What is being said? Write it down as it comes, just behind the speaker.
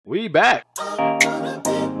We back. Talk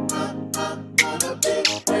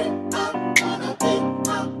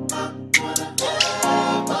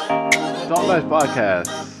Nice Podcast.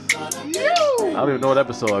 I don't even know what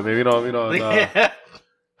episode. I mean, you know. Like,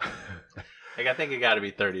 I think it got to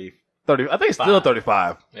be 30. 30. I think it's still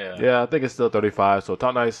 35. Yeah. I think it's still 35. So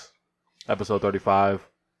Talk Nice, episode 35.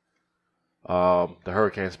 The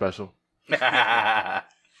hurricane special. I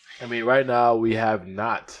mean, right now we have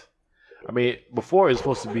not. I mean, before it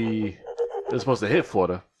was supposed to hit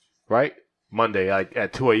Florida, right? Monday, like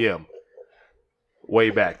at 2 a.m.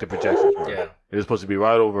 Way back, the projections were. Yeah. It was supposed to be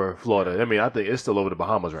right over Florida. I mean, I think it's still over the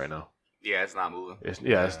Bahamas right now. Yeah, it's not moving. It's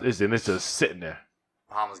just sitting there.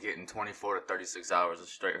 Bahamas getting 24 to 36 hours of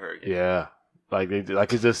straight hurricane. Yeah, like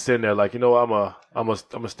it's just sitting there. Like, you know, I'm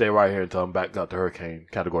gonna stay right here until I'm back up to hurricane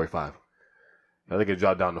category 5. I think it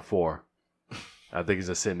dropped down to 4. I think he's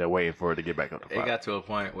just sitting there waiting for it to get back up to 5. It got to a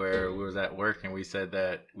point where we was at work and we said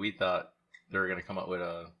that we thought they were going to come up with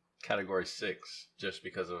a category 6 just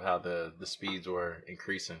because of how the speeds were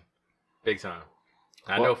increasing big time.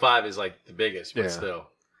 I know 5 is like the biggest, but still.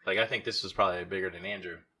 Like, I think this was probably bigger than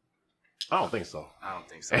Andrew. I don't think so. I don't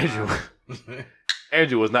think so.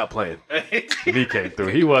 Andrew was not playing. He came through.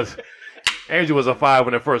 Andrew was a 5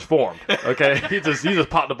 when it first formed. Okay, he just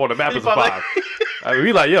popped up on the map as a 5. I mean,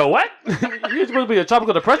 we like, yo, what? You supposed to be a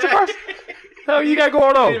tropical depression first? Hell, you got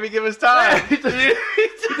going on? He didn't even give us time. he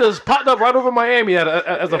just popped up right over Miami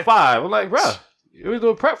as a 5. I'm like, bro, you was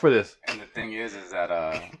doing prep for this. And the thing is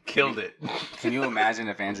that killed it. Can you imagine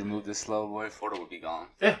if Andrew moved this slow, boy? Florida would be gone.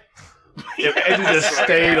 Yeah. If Andrew just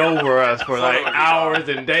stayed over us for like hours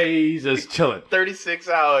and days, just chilling. 36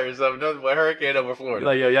 hours of nothing but hurricane over Florida.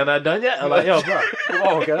 Like, yo, y'all not done yet? I'm like, yo, bro, come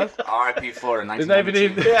on, guys. R.I.P. Florida, There's not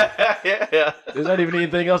even 1992. There's not even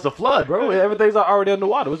anything else to flood, bro. Everything's already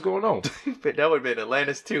underwater. What's going on? That would have been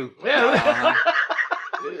Atlantis too. Yeah.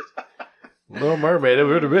 Little Mermaid. It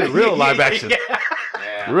was real live action.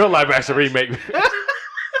 Yeah. Real live action remake.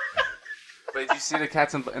 But did you see the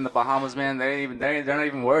cats in the Bahamas, man? They're not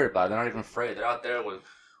even worried about it. They're not even afraid. They're out there with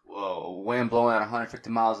wind blowing at 150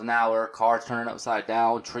 miles an hour, cars turning upside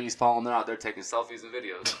down, trees falling. They're out there taking selfies and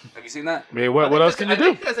videos. Have you seen that? I mean, what else can you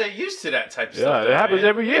do? Because they're used to that type of Yeah, stuff. it happens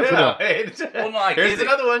every year for them. Well, no, I Here's get it.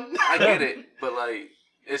 another one. I get it, but like,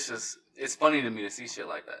 it's funny to me to see shit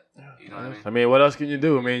like that. You know what I mean? I mean, what else can you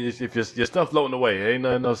do? I mean, if your stuff floating away, ain't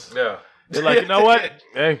nothing else. Yeah. They're like, you know what?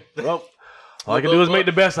 Hey, well, all I can do is make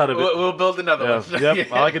the best out of it. We'll build another one.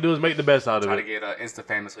 Yep. All I can do is make the best out of Try it. to get Insta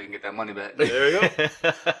famous so you can get that money back. There you go.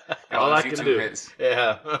 All I can do. Hits.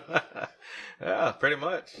 Yeah. Yeah, pretty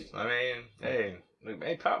much. I mean, hey,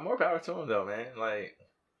 more power to them, though, man. Like,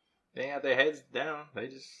 they ain't got their heads down. They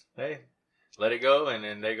just, let it go, and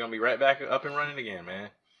then they're going to be right back up and running again, man.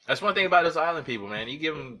 That's one thing about those island people, man. You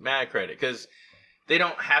give them mad credit, because they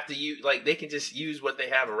don't have to use, like, they can just use what they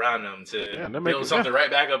have around them to build something right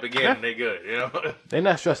back up again, and they good, you know? They're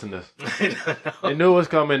not stressing this. They knew it was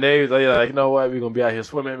coming. They like, you know what? We're going to be out here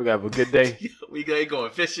swimming. We're going to have a good day. We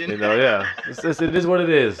going fishing. You know, yeah. It is what it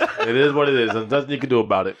is. It is what it is. There's nothing you can do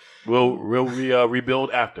about it. We'll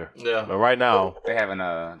rebuild after. Yeah. But right now, They having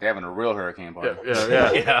a real hurricane party.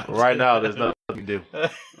 yeah. Right now, there's nothing you can do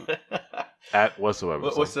at whatsoever.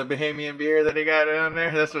 What's the Bahamian beer that they got down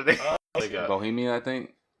there? That's what they got. Bohemia, I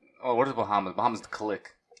think. Oh, what is Bahamas? Bahamas, the Kalik.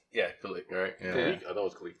 Yeah, Kalik, right? Yeah. I know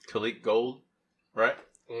it's Kalik. Kalik Gold, right?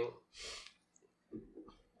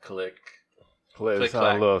 Kalik. Kalik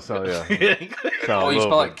sound a little, yeah. Oh, you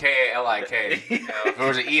spell it K-A-L-I-K. If there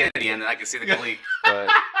was an E at the end, then I could see the Kalik. But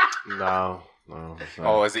No.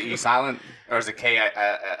 oh, is the E silent? Or is it K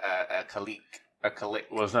a Kalik? A Kalik?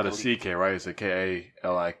 Well, it's not a CK, right? It's a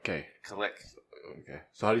K-A-L-I-K. Kalik. Okay.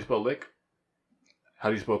 So how do you spell lick? How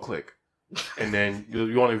do you spell click? And then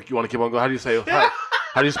you want to keep on going. How do you say?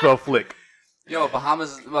 How do you spell flick? Yo,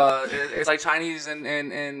 Bahamas, it's like Chinese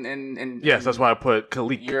and Yes, that's why I put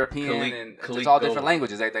Kalik. European, Kalik- and Kalik it's all Gold. different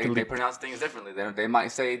languages. They Kalik. pronounce things differently. They might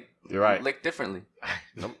say You're right. lick differently.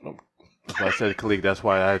 Nope. That's why I said Kalik. That's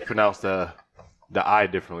why I pronounced the I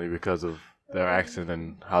differently because of their accent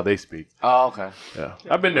and how they speak. Oh, okay. Yeah,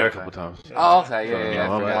 I've been there a couple times. Oh, okay. So, Yeah, you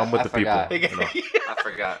know, I'm with the forgot. people. You know. I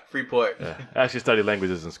forgot. Freeport. Yeah. I actually studied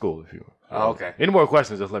languages in school. If you Oh, okay. any more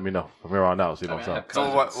questions, just let me know from here on out. So you don't sound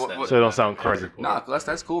So what- so it don't sound crazy. Nah,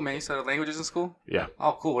 that's cool, man. You studied languages in school? Yeah,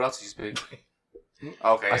 Oh, cool. What else did you speak?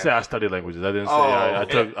 Okay. I said I studied languages. I didn't say Oh, I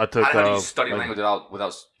took. I don't know how you study language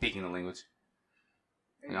without speaking the language.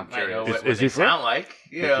 You know, I'm I know curious. what Is they he for real? sound like.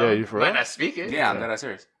 Yeah, you for might real? not speak it. Yeah, I'm dead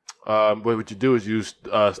serious. What you do is you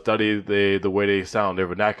study the way they sound, their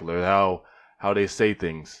vernacular, how they say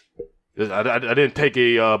things. I didn't take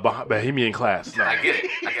a Bahamian class. No. I get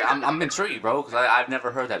it. I'm intrigued, bro, because I've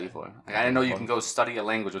never heard that before. Like, I didn't know you can go study a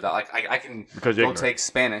language without. Like I can go take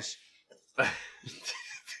Spanish.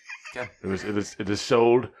 Okay. It is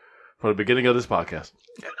showed from the beginning of this podcast.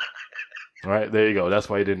 All right, there you go. That's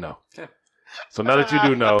why you didn't know. Okay. So now that you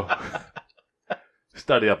do know,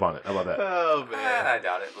 study up on it. How about that? Oh man, I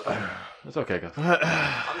doubt it. But it's okay, guys.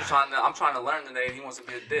 I'm trying to learn today. And he wants to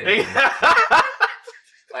be a dick.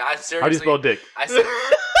 Like, I seriously. How do you spell dick? I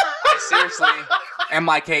seriously.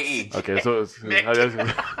 Mike. Okay, so it's.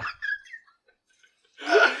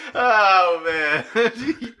 Oh man.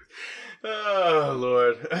 Oh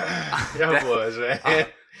Lord. Y'all boys, man.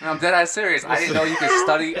 I'm dead ass serious. I didn't know you could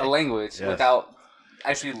study a language without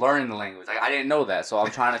actually learning the language. Like, I didn't know that, so I'm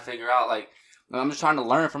trying to figure out. Like, I'm just trying to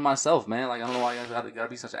learn for myself, man. Like, I don't know why you gotta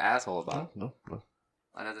be such an asshole about it. No.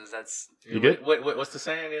 Like, that's you good? What's the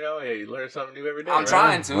saying? You know, you learn something new every day. I'm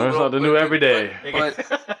trying to learn something new every day.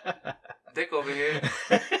 But Dick over here.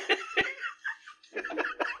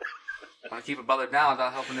 I keep a brother down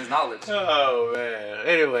without helping his knowledge. Oh man.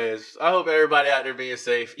 Anyways, I hope everybody out there being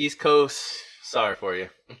safe. East Coast, sorry for you.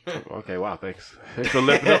 Okay, wow, thanks. Thanks for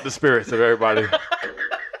lifting up the spirits of everybody.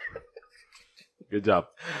 Good job.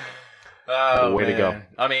 Oh, way man. to go.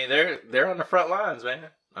 I mean, they're on the front lines, man.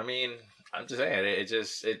 I mean, I'm just saying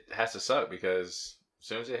it has to suck because as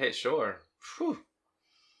soon as it hits shore, whew.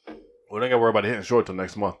 We don't got to worry about it hitting short till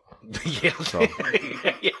next month. Yeah. So,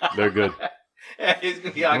 they're good. It's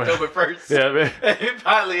gonna be October 1st. Yeah, man.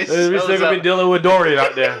 Finally, We're still gonna be dealing with Dorian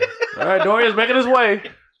out there. All right, Dorian's making his way.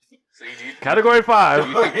 Category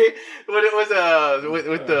 5. What it was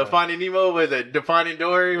with the Finding Nemo, was it Defining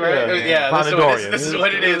Dory, right? Yeah, Finding Dorian. This is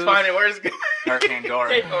what it is. Finding where's Hurricane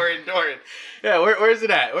Dorian. Dorian. Yeah, where's it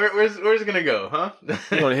at? Where's it gonna go? Huh?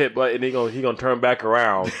 He's gonna hit, but and he gonna turn back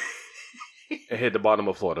around and hit the bottom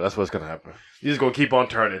of Florida. That's what's gonna happen. He's just gonna keep on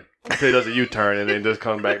turning until he does a U-turn and then just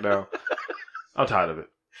come back down. I'm tired of it.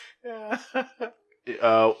 Yeah.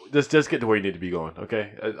 Just get to where you need to be going.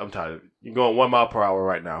 Okay, I'm tired of it. You're going 1 mile per hour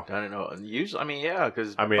right now. I don't know. Usually, I mean, yeah,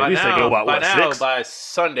 because at least they go about what, 6? By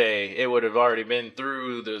Sunday, it would have already been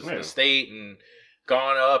through the state and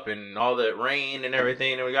gone up and all the rain and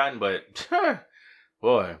everything that we gotten. But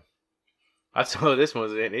boy, I saw this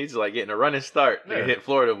one's in. He's like getting a running start to hit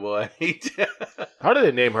Florida, boy. How do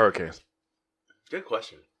they name hurricanes? Good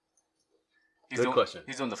question. Good question.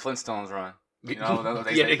 He's doing the Flintstones run. You know,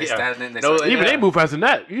 they move faster than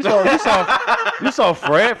that. You saw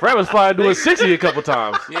Fred. Fred was flying doing 60 a couple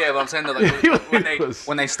times. Yeah, but I'm saying that like,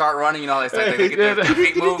 when they start running, you know, they get their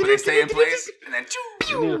feet moved and they stay in place, and then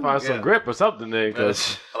you need to find some grip or something then,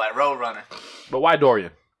 because like Road Runner. But why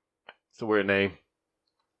Dorian? It's a weird name.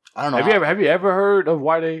 I don't know. Have you ever heard of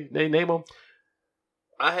why they name them?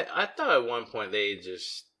 I thought at one point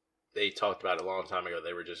they talked about it a long time ago.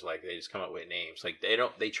 They were just like, they just come up with names. Like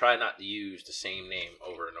they try not to use the same name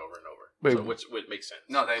over and over and over. Wait, so which makes sense.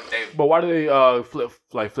 No, they. But why do they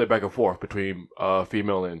flip back and forth between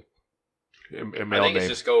female and male I think names? It's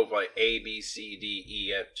just go like A, B, C, D,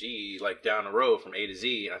 E, F, G, like down the road from A to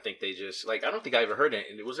Z. And I think they just like, I don't think I ever heard it.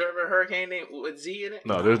 Was there ever a hurricane name with Z in it?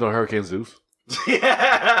 No, there's no Hurricane Zeus.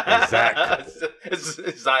 Yeah, Zach.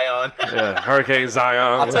 It's Zion. Yeah, Hurricane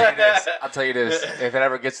Zion. I'll tell you this. If it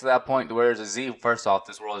ever gets to that point where there's a Z, first off,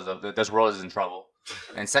 this world is in trouble.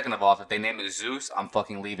 And second of all, if they name it Zeus, I'm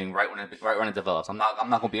fucking leaving right when it develops. I'm not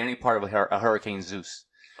gonna be any part of a Hurricane Zeus.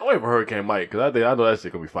 I'm waiting for Hurricane Mike because I know that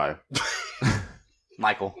shit gonna be fire.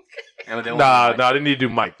 Michael. They need to do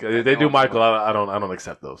Mike. They do Michael. I don't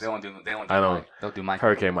accept those. They won't do Mike. They'll do Mike.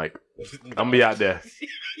 Hurricane Mike. I'm gonna be out there.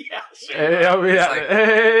 Yeah, sure. Hey, I'll be out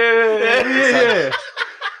there.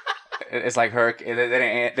 It's like Hurricane. They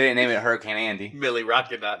didn't name it Hurricane Andy. Millie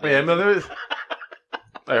Rocket out there. Yeah, no, there is.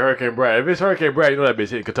 Like Hurricane Brad. If it's Hurricane Brad, you know that bitch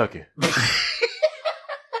hitting Kentucky.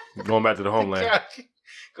 Going back to the homeland.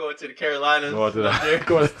 Going to the Carolinas. Going to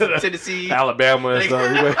the Tennessee. Alabama and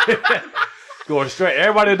stuff. Going straight.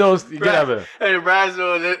 Everybody knows you get out of there. And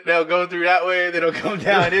Brownsville, they'll go through that way, then they'll come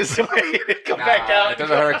down this way, then come back out. If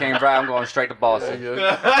there's a Hurricane Brad, I'm going straight to Boston. You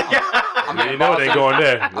know they going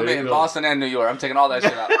there. I'm in Boston and New York. I'm taking all that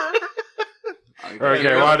shit out.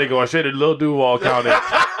 Hurricane Rodney going straight to Little Duval County.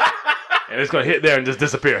 And it's going to hit there and just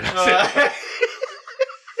disappear. That's it.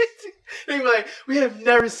 They be like, we have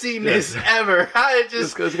never seen this ever. How it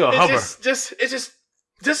just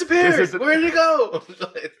disappeared. Where did it go?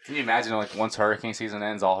 Can you imagine, like, once hurricane season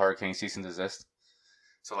ends, all hurricane seasons exist?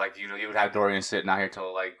 So, like, you would have Dorian sitting out here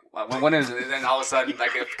till, like, when is it? Then all of a sudden,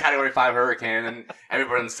 like, a Category 5 hurricane, and then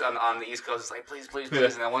everybody on the East Coast is like, please. Yeah.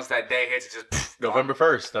 And then once that day hits, it just... November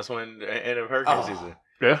 1st. That's when the end of hurricane season.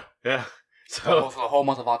 Yeah. Yeah. So for the whole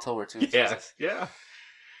month of October too. yeah.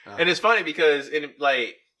 And it's funny because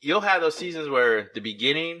you'll have those seasons where the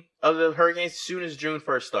beginning of the hurricanes, as soon as June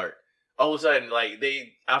 1st start, all of a sudden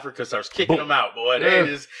Africa starts kicking them out, boy.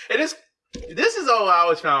 This is all I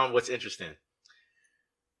always found what's interesting.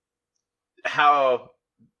 How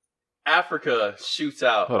Africa shoots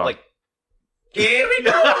out Here we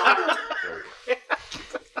go. I'm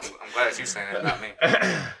glad you're saying it, not me.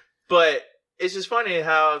 But it's just funny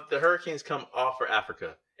how the hurricanes come off for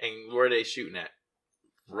Africa and where they shooting at.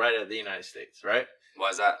 Right at the United States, right? Why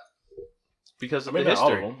is that? Because of the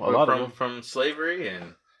history. A lot of them. From slavery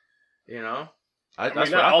and, not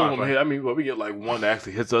all of them hit. I mean, we get like one that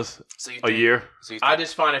actually hits us a year. I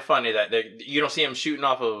just find it funny that you don't see them shooting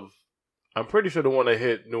off of. I'm pretty sure the one that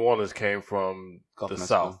hit New Orleans came from the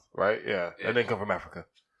south, right? Yeah. It didn't come from Africa.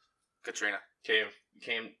 Katrina came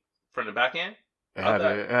from the back end. It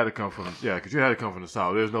had to come from because you had to come from the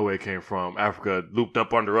south. There's no way it came from Africa, looped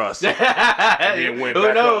up under us. Who knows?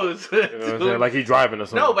 You know what I'm saying? Like he driving or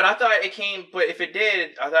something. No, but I thought it came. But if it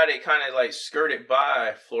did, I thought it kind of like skirted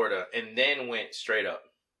by Florida and then went straight up.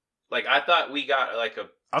 Like I thought we got like a.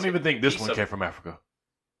 I don't even think this one came from Africa.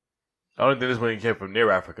 I don't think this one came from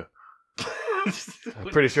near Africa.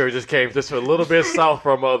 I'm pretty sure it just came just a little bit south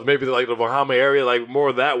from maybe like the Bahama area, like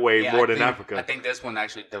more that way, than Africa. I think this one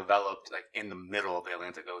actually developed like in the middle of the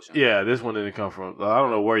Atlantic Ocean. Yeah, this one didn't come from. I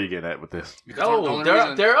don't know where you get at with this.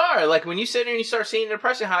 There are like when you sit there and you start seeing the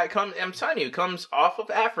depression, how it comes. I'm telling you, it comes off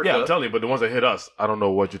of Africa. Yeah, I'm telling you, but the ones that hit us, I don't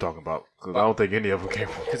know what you're talking about because I don't think any of them came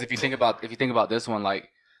from. Because if you think about this one, like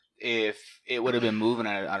if it would have been moving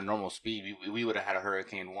at a normal speed, we would have had a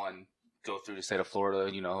Hurricane 1 go through the state of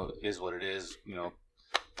Florida, is what it is,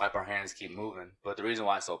 wipe our hands, keep moving. But the reason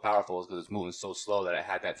why it's so powerful is because it's moving so slow that it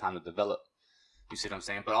had that time to develop. You see what I'm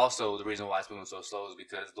saying? But also the reason why it's moving so slow is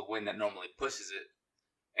because the wind that normally pushes it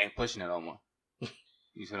ain't pushing it no more.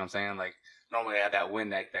 You see what I'm saying? Like normally they have that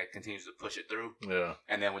wind that continues to push it through. Yeah.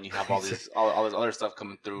 And then when you have all this all this other stuff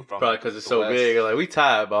coming through from probably because it's so west, big, like we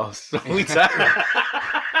tired, boss. We tired.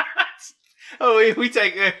 Oh, we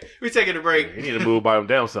taking a break. You need to move by them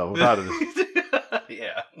damn self. I'm out of this.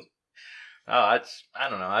 Yeah. Oh, I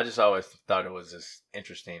don't know. I just always thought it was just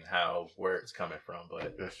interesting where it's coming from.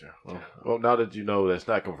 But that's true. Well, now that you know that's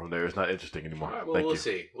not coming from there, it's not interesting anymore. All right, well, we'll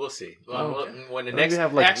see. When the Well, next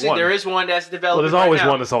have, like, actually one. there is one that's developing. Well, there's always right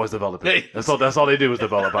now. one that's always developing. That's all they do is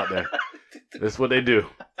develop out there. That's what they do.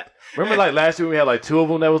 Remember, like last year we had like two of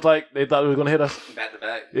them that was like they thought it was gonna hit us back to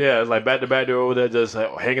back. Yeah, it's like back to back. They're over there just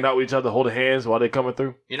hanging out with each other, holding hands while they're coming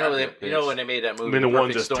through. You know when they made that movie. And then the one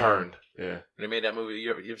Perfect just Storm. turned. Yeah, when they made that movie.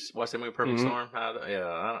 You watched that movie Perfect Storm?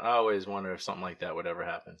 I always wonder if something like that would ever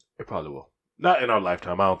happen. It probably will. Not in our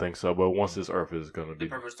lifetime, I don't think so. But once this Earth is gonna be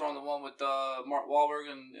The Perfect Storm, the one with Mark Wahlberg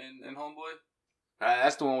and Homeboy.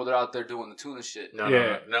 That's the one where they're out there doing the tuna shit. No.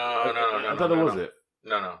 I thought that was it.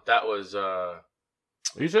 No, that was.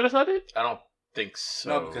 Are you sure that's not it? I don't think so.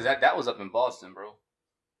 No, because that was up in Boston, bro.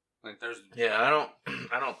 Like there's. Yeah, I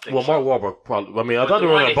don't think. Well, so. Mark Wahlberg probably. I mean, I thought they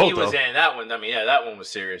were in both. He was in that one. I mean, yeah, that one was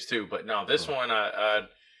serious too. But no, this one,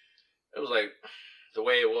 it was like the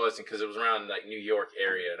way it was, because it was around like New York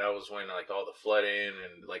area. That was when like all the flooding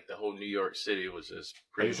and like the whole New York City was just.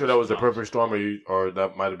 Are you sure that was the Perfect Storm, or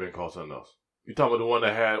that might have been called something else? You talking about the one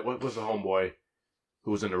that had what's the homeboy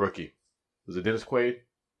who was in The Rookie? Was it Dennis Quaid?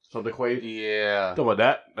 Something Quaid? Yeah. Talking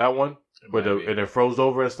about that one where and it froze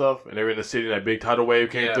over and stuff, and they were in the city. That big tidal wave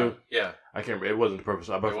came through. Yeah. I can't remember. It wasn't the Perfect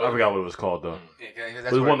Storm. I forgot what it was called though. Yeah,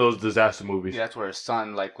 it was one of those disaster movies. Yeah, that's where his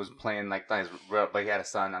son like was playing like he had a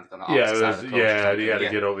son on the yeah, opposite side of the coast. He had to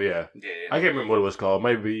get over. Yeah. I can't remember what it was called.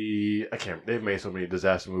 Maybe I can't. They've made so many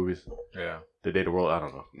disaster movies. Yeah. The Day the World. I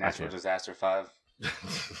don't know. Natural Disaster 5.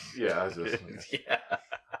 Yeah, I just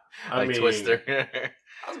I mean, Twister. That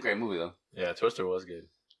was a great movie though. Yeah, Twister was good.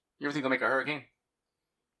 You ever think they'll make a Hurricane?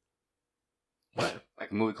 What?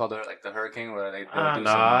 Like a movie called The Hurricane, where they do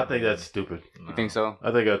I think that's stupid. You think so?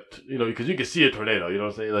 I think because you can see a tornado. You know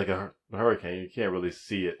what I'm saying? Like a hurricane, you can't really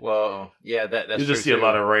see it. Well, yeah, that's you just see a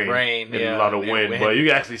lot of rain and a lot of wind, but you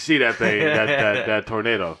can actually see that thing, that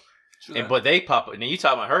tornado. But they pop up. Now you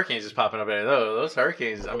talking about hurricanes just popping up there. Those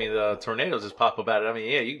hurricanes, I mean, the tornadoes just pop up at it. I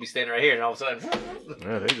mean, yeah, you can be standing right here and all of a sudden.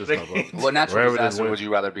 Yeah, they just pop up. What natural disaster would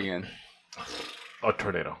you rather be in? A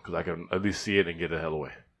tornado, because I can at least see it and get the hell away.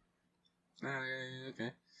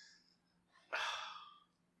 Okay.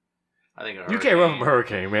 I think you can't run from a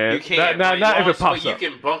hurricane, man. You can't. Not if it pops but up. You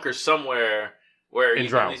can bunker somewhere where you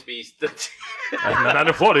drown. can at least be. Not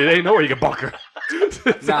in Florida. They ain't nowhere you can bunker.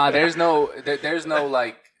 Nah, there's no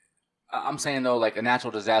like. I'm saying though, like a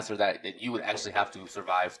natural disaster that you would actually have to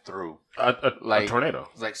survive through. A tornado.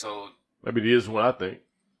 Like so. Maybe it is what I think.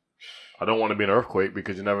 I don't want to be in an earthquake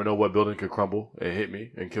because you never know what building could crumble and hit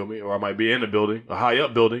me and kill me, or I might be in a building, a high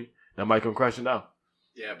up building, that might come crashing down.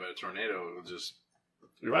 Yeah, but a tornado will just.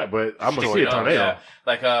 You're right, but I'm gonna see a tornado. Yeah.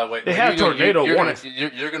 Like wait, They have tornado warnings.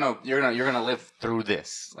 You're gonna live through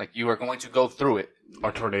this. Like you are going to go through it.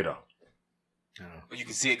 A tornado. You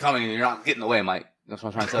can see it coming, and you're not getting away, Mike. That's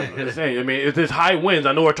what I'm trying to tell you. I mean, if there's high winds,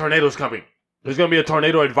 I know a tornado's coming. There's gonna be a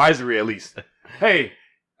tornado advisory at least. Hey,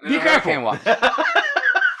 be careful. Watch.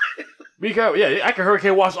 Be careful. Yeah, I can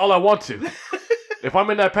hurricane watch all I want to. If I'm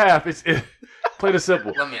in that path, it's plain and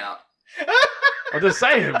simple. Let me out. I'm just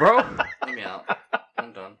saying, bro. Let me out.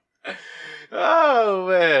 I'm done. Oh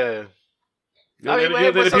man. The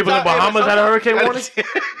people in the Bahamas had a hurricane warning? Did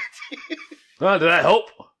that help?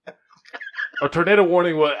 A tornado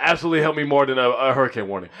warning would absolutely help me more than a hurricane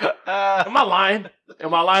warning. Am I lying?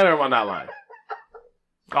 Am I lying or am I not lying?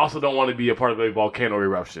 I also don't want to be a part of a volcano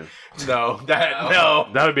eruption. No.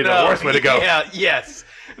 That would be the worst way to go. Yeah, yes.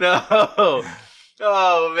 No.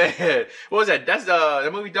 Oh man. What was that? That's the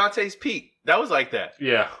movie Dante's Peak. That was like that.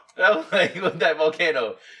 Yeah. That was like with that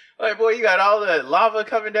volcano. Like, boy, you got all the lava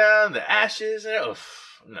coming down, the ashes, and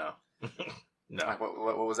no. No. Like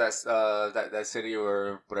what was that? That city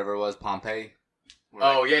or whatever it was, Pompeii.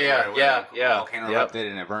 Oh yeah. The volcano erupted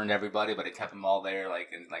and it burned everybody, but it kept them all there, like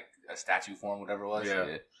in like a statue form, whatever it was.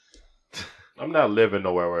 Yeah. I'm not living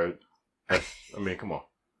nowhere where. I mean, come on.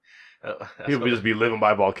 People just be living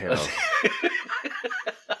by volcanoes.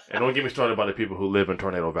 And don't get me started about the people who live in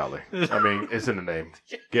Tornado Valley. I mean, it's in the name.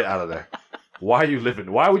 Get out of there. Why are you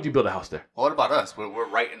living? Why would you build a house there? What about us? We're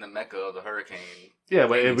right in the mecca of the hurricane. Yeah,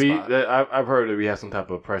 but if I've heard that we have some type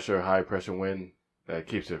of high pressure wind that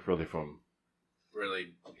keeps it really from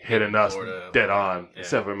hitting us Florida, dead on. Yeah.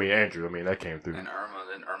 Except for me, Andrew. I mean, that came through. And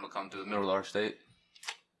Irma come through the middle of our state.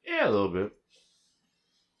 Yeah, a little bit.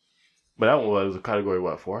 But that one was a category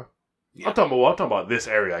 4? Yeah. I'm talking about this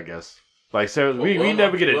area, I guess. Like, seriously, we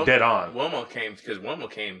never get it dead on. Wilma came through.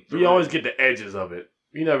 We always get the edges of it.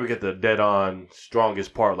 You never get the dead on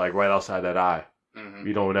strongest part, like right outside that eye. Mm-hmm.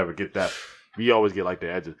 You don't ever get that. We always get like the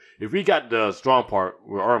edges. If we got the strong part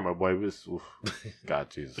with Irma, boy, God,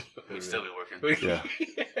 Jesus. We'd still be working. Yeah.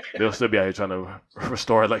 They'll still be out here trying to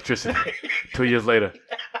restore electricity 2 years later.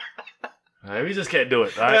 We just can't do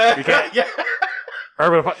it, all right? We can't. Yeah.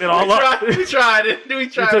 Irma fucked it all up. We tried it. We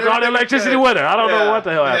took all the electricity with her. I don't know what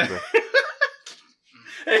the hell happened.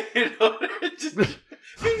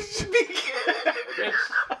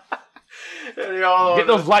 Get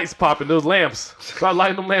those lights popping, those lamps. Start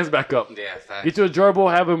lighting them lamps back up. Yeah, facts. Get you a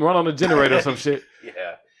gerbil, have him run on a generator or some shit.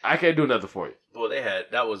 Yeah. I can't do nothing for you.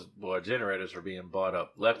 Boy, generators were being bought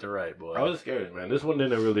up left and right, boy. I was scared, man. This one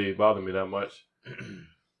didn't really bother me that much.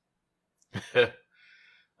 I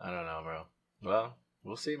don't know, bro. Well,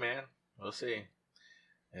 we'll see, man. We'll see.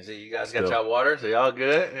 And see, you guys got y'all water, so y'all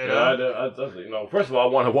good? You know? Yeah, first of all,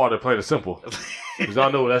 I wanted water plain and simple. Because I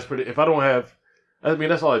know that's pretty... If I don't have... I mean,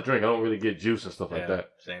 that's all I drink. I don't really get juice and stuff like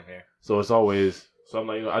that. Same here. So it's always... So I'm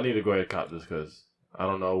like, I need to go ahead and cop this because I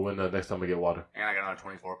don't know when the next time I get water. And I got another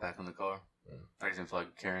 24-pack in the car. I just didn't feel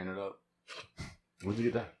like carrying it up. Where'd you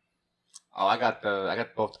get that? Oh, I got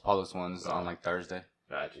both the Paulus ones on like Thursday.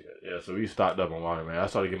 Gotcha. Yeah, so we stocked up on water, man. I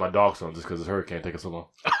started getting my dog some just because this hurricane taking so long.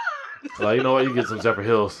 Like, you know what? You get some Zephyr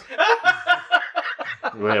Hills.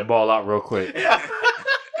 Go ahead and ball out real quick.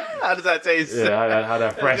 How does that taste? Yeah, how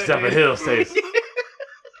that fresh Zephyr Hills tastes.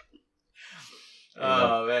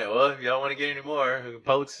 Oh, man. Well, if y'all want to get any more,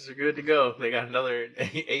 Publixes are good to go. They got another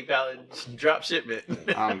 8-pallet drop shipment.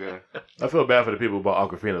 I'm good. I feel bad for the people who bought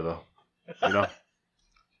Aquafina, though. You know?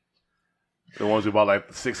 The ones who bought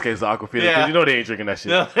like 6 cases of Aquafina. Because you know they ain't drinking that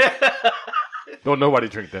shit. No. Don't nobody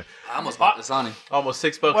drink that. I almost bought Dasani. Almost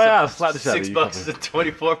 $6. Well, slap the shot $6 is a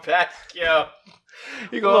 24-pack. Yo.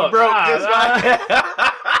 You going broke this right.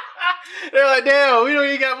 They're like, damn, we don't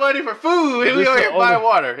even got money for food. We over here buying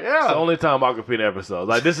water. Yeah. It's the only time Aquafina episodes.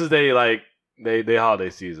 Like, this is they holiday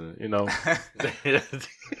season, you know?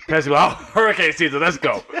 Hurricane season, let's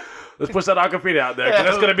go. Let's push that Aquafina out there. Cause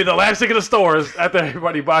that's going to be the last thing in the stores after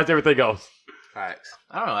everybody buys everything else. Facts.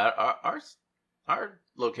 I don't know. Our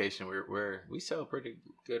location, we sell a pretty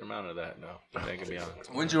good amount of that now. I can be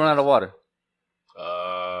honest. When'd you run out of water?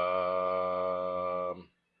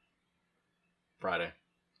 Friday.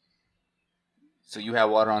 So you had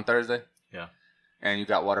water on Thursday? Yeah. And you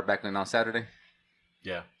got water back in on Saturday?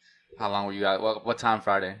 Yeah. How long were you out? What time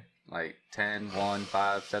Friday? Like 10, 1,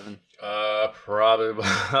 5, 7? Probably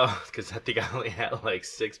because I think I only had like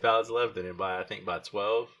 6 pallets left, and then by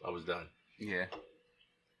 12, I was done. Yeah.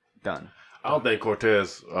 Done. I don't think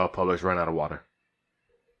Cortez Publix ran out of water.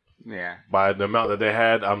 Yeah. By the amount that they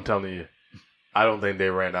had, I'm telling you, I don't think they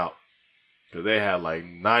ran out. Because they had like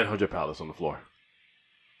 900 pallets on the floor.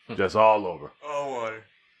 Just all over. Oh, water.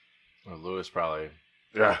 Well, Lewis probably.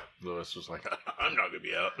 Yeah. Lewis was like, I'm not gonna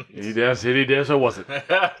be out. He did, so wasn't.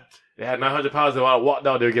 They had 900 pounds, and when I walked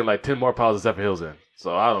out, they were getting like 10 more pounds of Zephyr Hills in.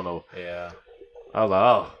 So I don't know. Yeah. I was like,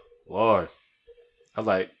 oh, Lord. I was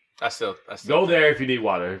like, I still go there if you need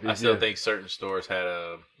water. I still think certain stores had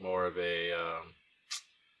more of a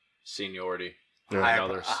seniority than A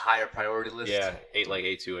others. higher priority list. Yeah,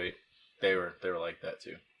 828. They were like that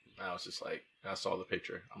too. I was just like, I saw the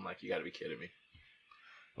picture. I'm like, you got to be kidding me.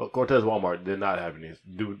 Well, Cortez Walmart did not have any.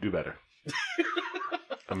 Do better.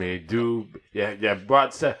 I mean,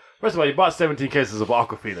 first of all, you bought 17 cases of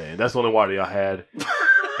Aquafina, and that's the only water y'all had.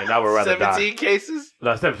 And I would rather 17 cases?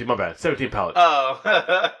 No, 17, my bad. 17 pallets.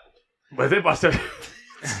 Oh. But they bought 17.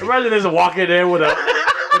 Imagine there's a walk in there with a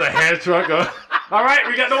hand truck. All right,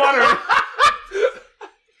 we got the water.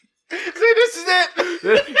 See, this is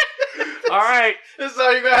it. All right. This is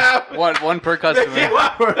all you're going to have. One per customer.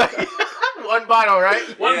 One bottle, right?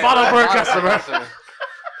 One bottle per customer.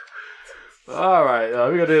 All right,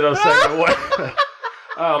 we're going to do another segment one.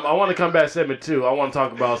 I want to come back to segment 2. I want to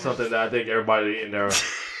talk about something that I think everybody in their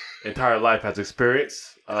entire life has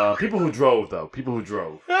experienced. People who drove, though. People who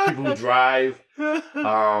drive.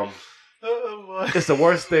 It's the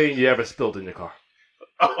worst thing you ever spilled in your car.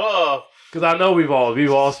 Oh. Because I know we've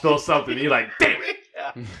all spilled something. You're like, damn it.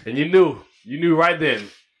 Yeah. And you knew right then.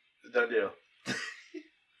 Done deal.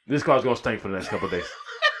 This car's going to stink for the next couple of days.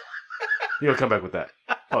 You're going to come back with that.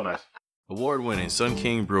 Oh, nice. Award-winning Sun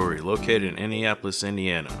King Brewery, located in Indianapolis,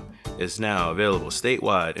 Indiana, is now available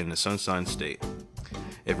statewide in the Sunshine State.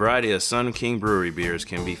 A variety of Sun King Brewery beers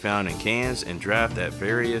can be found in cans and draft at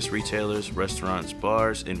various retailers, restaurants,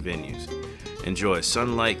 bars, and venues. Enjoy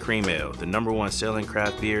Sunlight Cream Ale, the #1 selling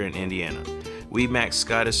craft beer in Indiana, Weedmax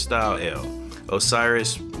Scottish Style Ale,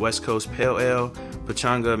 Osiris West Coast Pale Ale,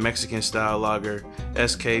 Pachanga Mexican Style Lager,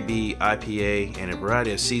 SKB IPA, and a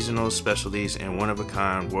variety of seasonal specialties and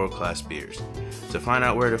one-of-a-kind world-class beers. To find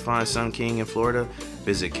out where to find Sun King in Florida,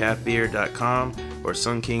 visit calfbeer.com or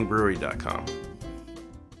sunkingbrewery.com.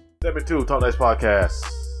 Segment 2, Talk Nice Podcast.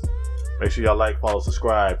 Make sure y'all like, follow,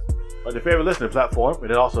 subscribe on your favorite listening platform, and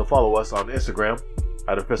then also follow us on Instagram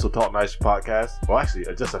at Official Talk Nice Podcast. Well, actually,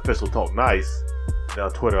 just Official Talk Nice, and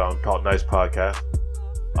on Twitter on Talk Nice Podcast.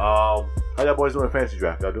 How y'all boys doing fantasy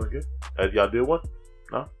draft? Y'all doing good? Y'all do one?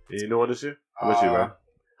 No? Any new one this year? How about you, man?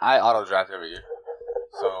 I auto draft every year,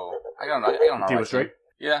 so I got an Team was straight?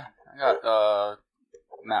 Yeah, I got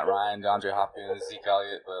Matt Ryan, DeAndre Hopkins, Zeke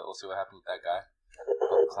Elliott, but we'll see what happens with that guy.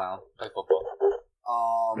 Fucking clown. Play football.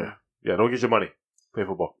 Yeah, don't get your money. Play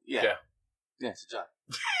football. Yeah, it's a job.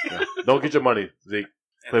 Yeah. Don't get your money, Zeke.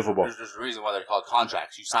 Play football. There's a reason why they're called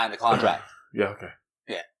contracts. You sign the contract. Yeah, okay.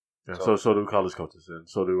 Yeah. So do college coaches, and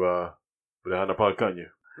so do but they're not probably cutting you.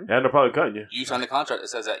 They're not probably cutting you. You sign the contract that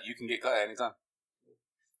says that you can get cut at any time.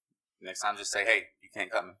 Next time, just say, "Hey, you can't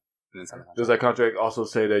cut me." And then sign the contract. Does that contract also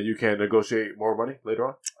say that you can negotiate more money later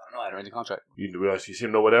on? I don't know. I didn't read the contract. You seem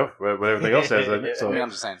to know what everything else says, doesn't it? So I'm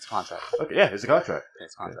just saying it's a contract. okay, yeah, it's a contract.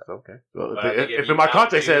 It's a contract. Yeah, okay. Well, But I think if if you my opt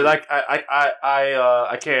contract to- says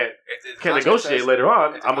I can't negotiate later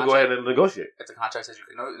on, it's a I'm gonna go ahead and negotiate. If the contract says you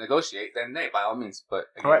can negotiate, then by all means. But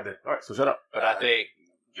again, All right then. All right. So shut up. But I think,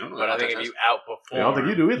 you don't know but I what think the if you contract outperform I don't think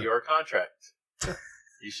you do either. your contract,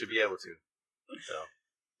 you should be able to. So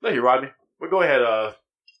Thank you, Rodney. Well, go ahead,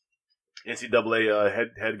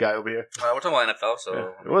 NCAA head guy over here. says. We're talking about NFL, so. Yeah.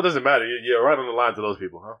 Well, it doesn't matter. You're right on the line to those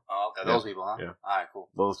people, huh? Oh, okay. Yeah. Those people, huh? Yeah. All right, cool.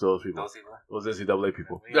 Those people. Those people. Those NCAA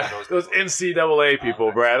people. We got Those people. NCAA people,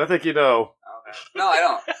 Okay. Brad. I think you know. Okay. No, I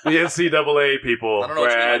don't. The NCAA people, I don't know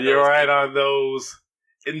what you mean Brad. on You're those right people. on those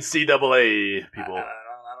NCAA people.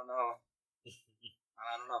 I don't know.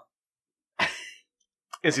 I don't know.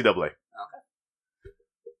 NCAA.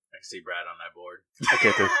 I can see Brad on that board. I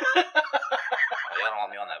can't think. Oh, y'all don't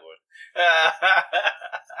want me on that board.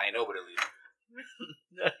 I ain't nobody leaving.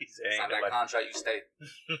 He's Sign ain't that nobody- contract, you stay.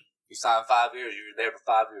 You sign 5 years, you're there for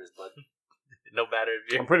 5 years, bud. no matter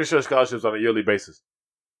if I'm you're. pretty sure scholarships on a yearly basis.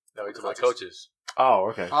 No, he's about coaches. Oh,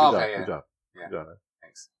 okay. Oh, Good okay, job. Good job. Yeah. Good job, man.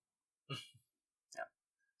 Thanks. So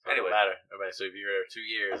Anyway. it don't matter. Everybody, so if you're there 2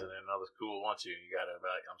 years and then another school wants you, you gotta be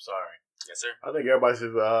like, I'm sorry. Yes, sir. I think everybody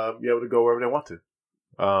should be able to go wherever they want to.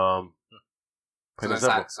 Plain and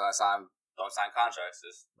simple. Don't sign contracts.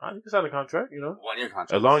 Just You can sign a contract, you know. 1 year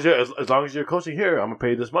contract. As long as you're coaching here, I'm gonna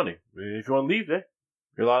pay you this money. If you want to leave, then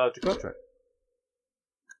you're allowed out your contract.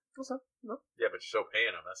 What's up? No. Yeah, but you're still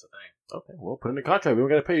paying them. That's the thing. Okay. Well, put in the contract. We don't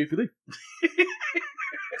gotta pay you if you leave.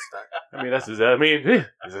 I mean, it's as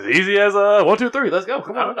easy as 1, 2, 3. Let's go.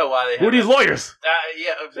 Come I don't on. know why they. Who are these lawyers?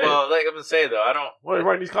 Yeah. Well, like I'm gonna say though, I don't. Why are they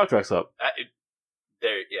writing these contracts up?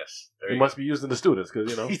 There You you must be using the students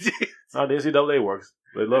because how the NCAA works.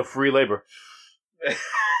 They love free labor.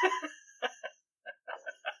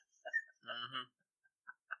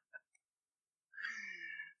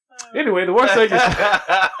 Anyway, the worst thing is.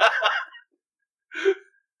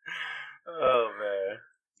 Oh man.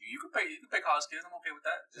 You can pay college kids. I'm okay with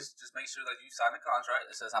that. Just make sure that you sign a contract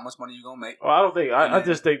that says how much money you're gonna make. Well, I don't think. I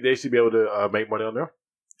just think they should be able to make money on their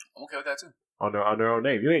I'm okay with that too. on their own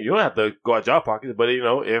name. You don't have to go out your pockets, but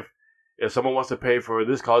if someone wants to pay for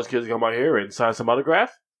this college kid to come out here and sign some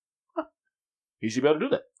autographs, he should be able to do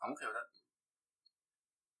that. I'm okay with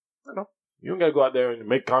that. You don't got to go out there and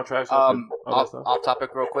make contracts. All that stuff. Off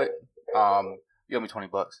topic, real quick. You owe me $20.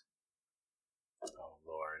 Oh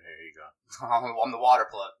Lord, here you go. I'm the water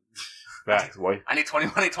plug. Facts, boy. I need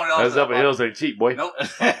 $20. That Zephyr Hills ain't cheap, boy. Nope.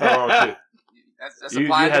 What's wrong with you? That's You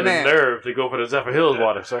supply and had the demand. nerve to go for the Zephyr Hills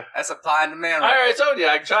water, sir. That's supply and demand. I Right already told you.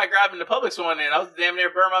 I tried grabbing the Publix one, and I was damn near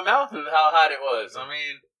burn my mouth and how hot it was. I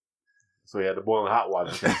mean, So he had the boiling hot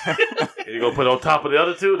water. And you gonna put it on top of the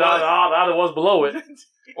other two? Now the one's below it.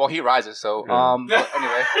 Well, he rises, so but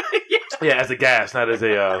anyway. Yeah, as a gas, not as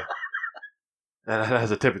a that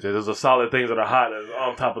has a temperature. There's a solid things that are hot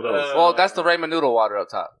on top of those. Well, that's the ramen noodle water up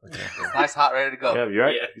top. It's nice, hot, ready to go. Yeah, you're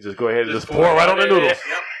right. Yeah. You just go ahead and just pour it right on the noodles.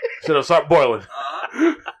 Should have start boiling.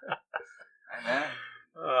 Hey man,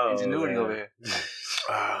 Oh, ingenuity man. over here.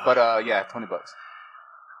 But yeah, $20.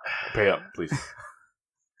 Pay up, please.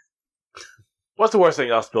 What's the worst thing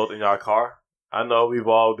y'all spilled in your car? I know we've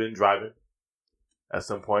all been driving at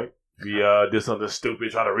some point. We did something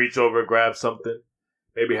stupid, try to reach over, grab something.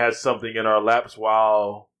 Maybe had something in our laps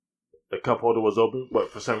while the cup holder was open,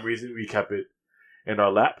 but for some reason we kept it in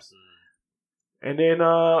our laps. And then,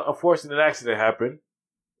 unfortunately, an accident happened.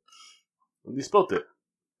 And we spilled it.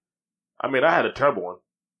 I mean, I had a terrible one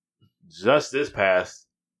just this past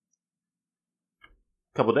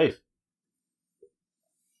couple days.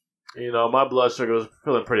 You know, my blood sugar was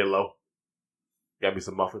feeling pretty low. Got me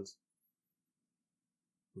some muffins.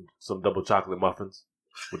 Some double chocolate muffins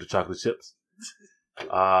with the chocolate chips.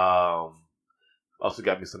 Also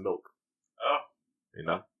got me some milk. Oh. You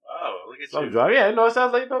know? Oh, look at So I'm you. driving. Yeah, you know, it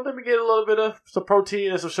sounds like, let me get a little bit of some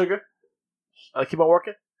protein and some sugar. Keep on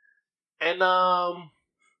working. And I'm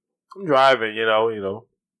driving, you know.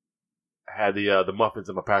 I had the muffins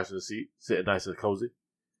in my passenger seat, sitting nice and cozy.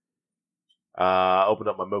 Opened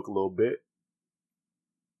up my milk a little bit.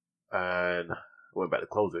 And I went back to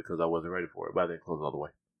close it because I wasn't ready for it, but I didn't close it all the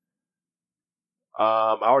way.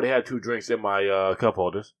 I already had 2 drinks in my cup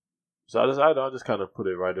holders. So I just kind of put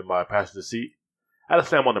it right in my passenger seat. I had to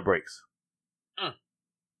slam on the brakes.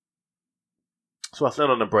 So I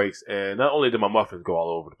slammed on the brakes, and not only did my muffins go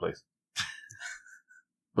all over the place,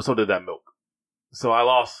 but so did that milk. So I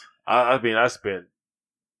lost, I spent,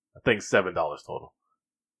 I think, $7 total.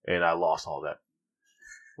 And I lost all that.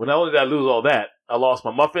 Well, not only did I lose all that, I lost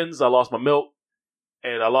my muffins, I lost my milk,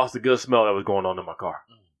 and I lost the good smell that was going on in my car.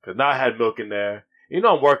 Because now I had milk in there. You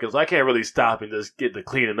know I'm working, so I can't really stop and just get to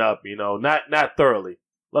cleaning up, you know. Not thoroughly.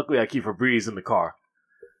 Luckily, I keep Febreze in the car.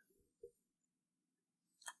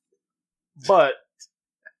 But,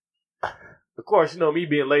 of course, you know, me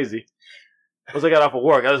being lazy, once I got off of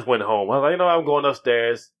work, I just went home. I was like, you know, I'm going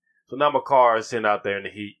upstairs. So now my car is sitting out there in the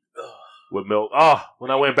heat with milk. Oh, when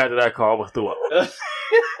I went back to that car, I almost threw up. I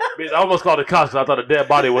almost called the cops because I thought a dead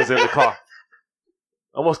body was in the car.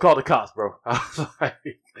 Almost called the cops, bro. I was like,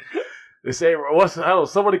 they say,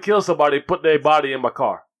 somebody killed somebody, put their body in my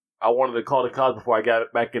car. I wanted to call the cops before I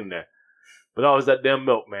got back in there. But that was that damn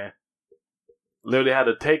milk, man. Literally had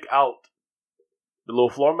to take out the little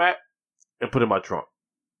floor mat and put it in my trunk.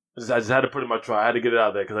 I just had to put it in my trunk. I had to get it out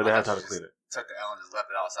of there because I didn't have time to clean it. Took the L and just left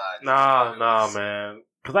it outside. Nah, man.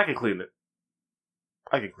 Because I can clean it.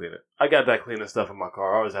 I got that cleaning stuff in my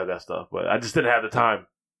car. I always have that stuff. But I just didn't have the time,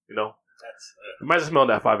 you know? You might just smell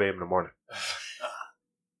that at 5 a.m. in the morning.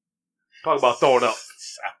 Talk about throwing up.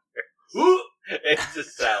 It's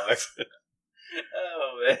just sour.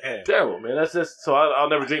 Oh, man. Terrible, man. That's just... So I'll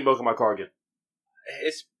never drink milk in my car again.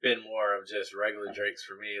 It's been more of just regular drinks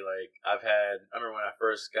for me. Like, I remember when I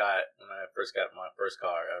first got my first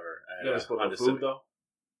car ever. I had You never a spoke Honda of food, Civic. though?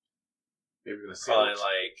 Maybe you're going to Probably sandwich?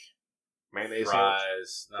 like Mayonnaise sandwich?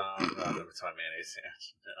 fries. No, I'm not never talking mayonnaise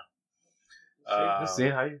sandwich. Let's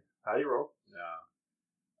see how you roll. No.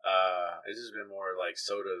 It's just been more like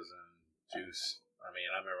sodas and juice. I mean,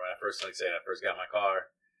 I remember when I first got my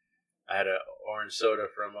car, I had an orange soda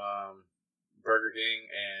from Burger King,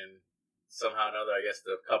 and somehow or another, I guess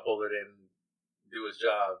the cup holder didn't do his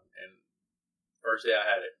job. And first day I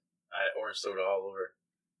had orange soda all over.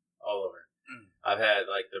 I've had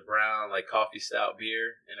like the brown like coffee stout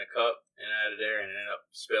beer in a cup and I had it there and it ended up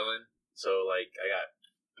spilling. So like I got.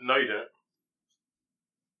 No, you didn't.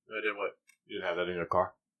 I did what? You didn't have that in your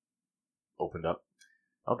car. Opened up.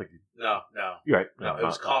 I don't think you. No. You're right. No, it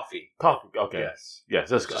was coffee. Coffee. Okay. Yes. Yes,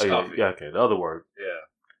 that's Just coffee. Yeah. Okay. The other word. Yeah.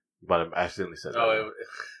 You might have accidentally said that. Oh,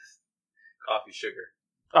 coffee sugar.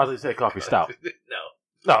 I was going to say coffee stout. No.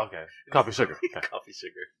 No, okay. Coffee sugar. Okay. Coffee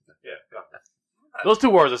sugar. Yeah. Those two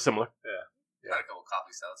words are similar. Got a couple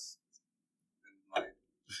coffee stouts.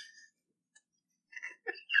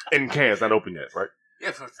 In cans, not open yet, right?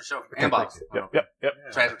 Yeah, for sure. And bottles. Yep. Yeah.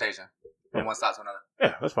 Transportation. From one stop to another.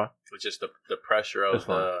 Yeah, that's fine. With just the pressure of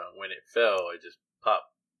when it fell, it just popped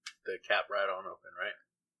the cap right on open, right?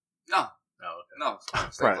 No. Oh, okay. No.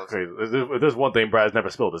 Brad, crazy. If there's one thing Brad's never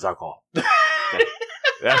spilled, it's alcohol.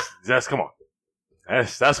 That's come on.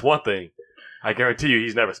 That's one thing. I guarantee you,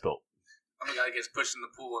 he's never spilled. I'm the guy that gets pushed in the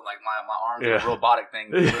pool and like my arms Yeah. do a robotic thing.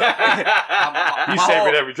 You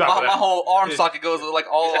saving every drop of my that. whole arm socket goes like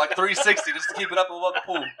all like 360 just to keep it up above the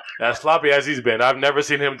pool. As sloppy as he's been, I've never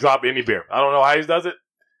seen him drop any beer. I don't know how he does it.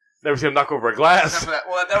 Never seen him knock over a glass. Except for that.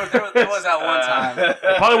 Well, there was that one time.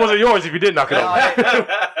 It probably wasn't yours if you did knock it No, over.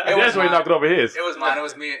 That's why he knocked it over his. It was mine. It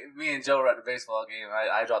was me and Joe were at the baseball game.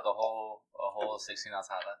 I dropped a whole 16-ounce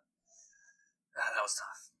highlight. That was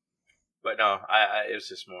tough. But no, it was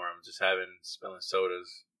just more. I'm just spilling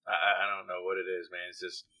sodas. I don't know what it is, man. It's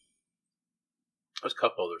just those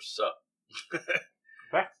cup holders suck.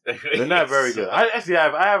 They're not very good.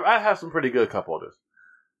 I have some pretty good cup holders.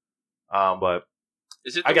 But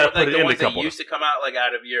is it I gotta put it the in ones the cup that used to come out like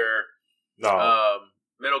out of your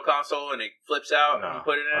middle console and it flips out and you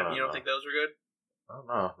put it in? You don't think those are good?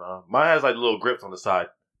 No. Mine has like little grips on the side.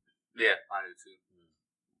 Yeah, I do too.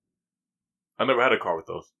 I never had a car with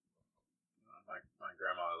those. My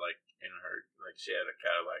grandma, she had a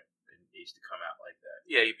Cadillac and it used to come out like that.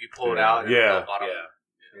 Yeah, you pull it out. And Yeah. the bottom.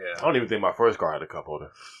 Yeah. I don't even think my first car had a cup holder.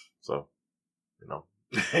 So,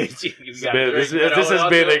 this This has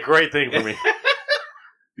been a great thing for me.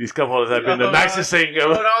 These cup holders have been the nicest thing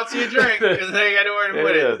ever. Hold on to your drink because they got nowhere to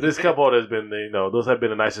put it. This cup holder has been, those have been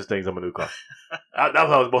the nicest things on my new car. That's what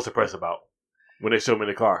I was most impressed about when they showed me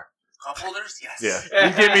the car. Cup holders? Yes. Yeah.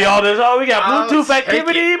 You give me all this. Oh, we got Bluetooth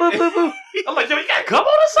activity. Boo, boo, boo. I'm like, yo, you got a cup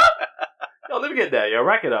holder, son? Yo, let me get that. Yo,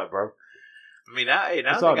 rack it up, bro. I mean, now they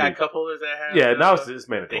got cup holders that have. Yeah, now it's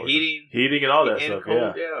mandatory. The heating and all that stuff.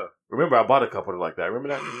 Cold, yeah. Remember, I bought a cup holder like that. Remember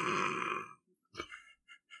that?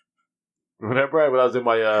 Remember that, Brad? When I was in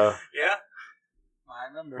my Yeah. I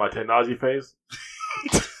remember. my technology phase.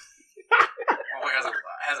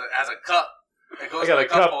 Has a cup. It goes I got to a a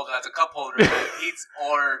cup cup. holder. That's a cup holder that heats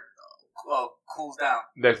or cools down.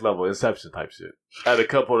 Next level, Inception type shit. I had a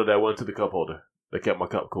cup holder that went to the cup holder that kept my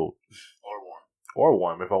cup cool. Or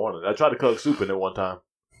warm if I wanted. I tried to cook soup in it one time.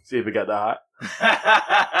 See if it got that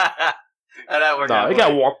hot. That worked Nah, out. it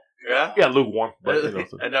got warm. Yeah? It got lukewarm. But,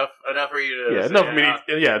 enough for you to. enough for me to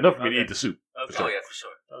eat. Yeah, enough for me to eat the soup. Okay. Oh yeah, for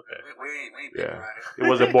sure. Okay. We ain't big around here. It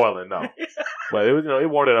wasn't boiling, no. But it was, it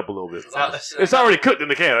warmed it up a little bit. It's already cooked in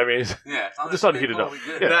the can. I mean, Yeah, just starting to heat it up.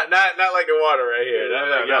 Good. Yeah. Not like the water right here. Not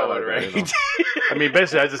like water right that, I mean,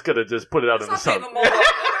 basically, I just could have just put it out in the sun.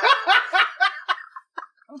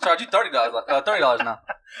 I'm charge you $30 now.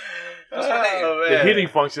 Oh, The man. heating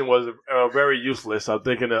function was very useless. I'm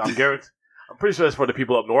thinking that I'm pretty sure it's for the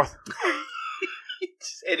people up north.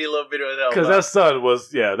 Just any little bit of help. Because that sun was,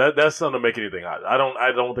 that sun don't make anything hot. I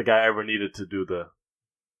don't think I ever needed to do the.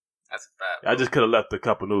 That's a fact. I just could have left the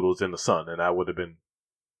cup of noodles in the sun, and I would have been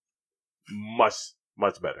much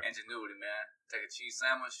better. Ingenuity, man. Take a cheese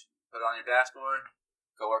sandwich, put it on your dashboard,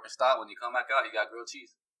 go work and stop. When you come back out, you got grilled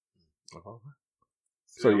cheese.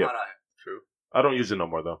 So yeah, True. I don't use it no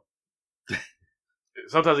more though.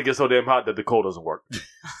 Sometimes it gets so damn hot that the cold doesn't work.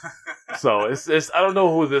 So it's I don't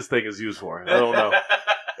know who this thing is used for. I don't know.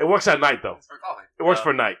 It works at night though. It's for coffee. It works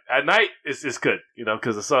for night. At night, it's good,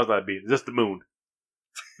 because the sun's not beating. Just the moon.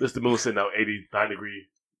 Just the moon sitting out 89 degree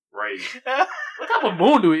rays. What type of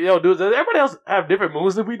moon do we? Does everybody else have different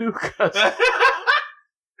moons than we do? 'Cause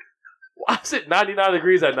why is it 99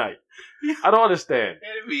 degrees at night? I don't understand.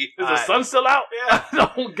 Is the sun still out? Yeah.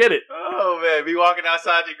 I don't get it. Oh man, be walking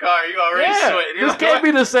outside your car, you already sweating. This can't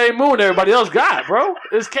be the same moon everybody else got, bro.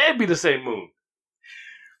 This can't be the same moon.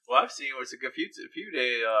 Well, I've seen what's a few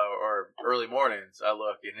days or early mornings. I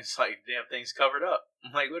look and it's like damn things covered up.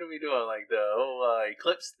 I'm like, what are we doing? Like the whole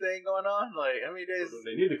eclipse thing going on? Like how many days?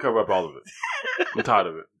 They need to cover up all of it. I'm tired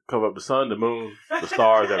of it. Cover up the sun, the moon, the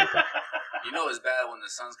stars, everything. You know it's bad when the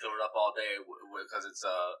sun's covered up all day because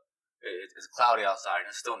It's cloudy outside, and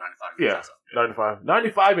it's still 95 degrees Yeah, outside. 95.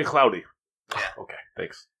 95 and cloudy. Yeah. Okay,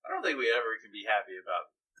 thanks. I don't think we ever can be happy about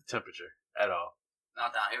the temperature at all.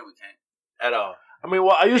 Not down here, we can't. At all. I mean,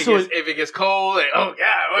 well, I used to. If it gets cold, like, oh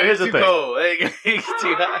god, well, Here's it's the too thing. cold. It gets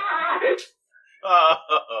too hot.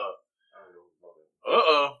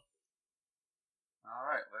 Uh-oh. All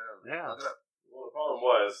right, well, Yeah. look it up. Well, the problem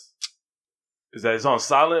was is that it's on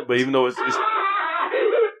silent, but even though it's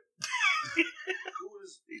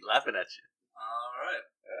He's laughing at you. All right.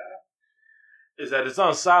 is that it's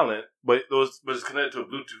on silent, but it's connected to a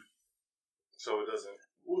Bluetooth, so it doesn't.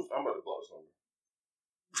 I'm about to blow this number.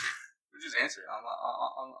 We just answer it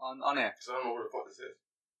on air. So I don't know where the fuck this is.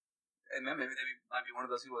 Hey man, maybe they might be one of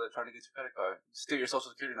those people that are trying to get your credit card, steal your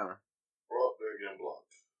social security number. We're up there getting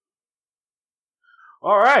blocked.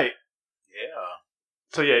 All right. Yeah.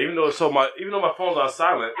 So yeah, even though my phone's on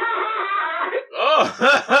silent, Oh.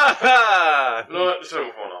 no, just turn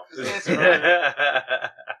my phone off. Just answer it.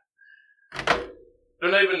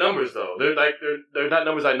 They're not even numbers though. They're not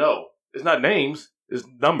numbers I know. It's not names. It's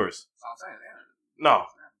numbers. That's what I'm saying. Yeah. No,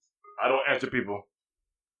 I don't answer people.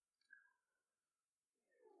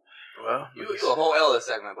 Well, You a whole L this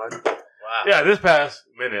segment, bud. wow. Yeah, this past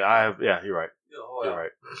minute I have. Yeah, you're right. You a whole You're L.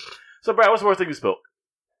 right. So Brad, what's the worst thing you spilled?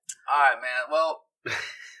 All right, man. Well,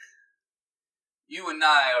 you and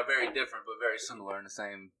I are very different, but very similar in the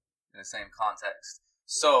same context.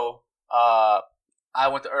 So, I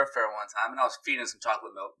went to Earth Fair one time, and I was feeding some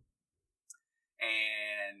chocolate milk,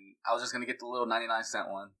 and I was just gonna get the little 99-cent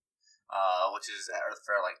one, which is at Earth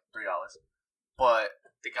Fair like $3. But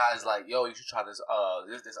the guy's like, "Yo, you should try this.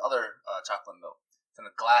 This other chocolate milk. It's in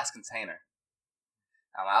a glass container."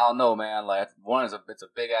 I'm like, I don't know, man. Like, one is it's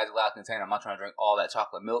a big ass glass container. I'm not trying to drink all that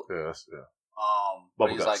chocolate milk. Yeah. But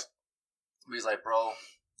Bubble he's guts. like, bro,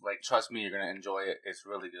 like, trust me, you're gonna enjoy it. It's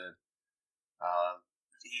really good.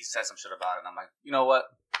 He said some shit about it, and I'm like, you know what?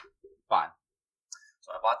 Fine.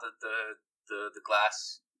 So I bought the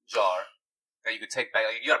glass jar that you could take back.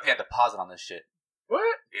 Like, you gotta pay a deposit on this shit.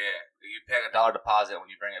 What? Yeah, you pay a $1 deposit. When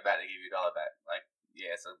you bring it back, they give you $1 back. Like,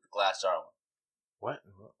 yeah, it's a glass jar one. What?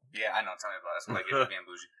 Yeah, I know. Tell me about it. That's what I get for being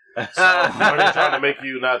bougie. Are they trying to make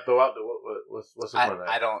you not throw out the what's the point of that?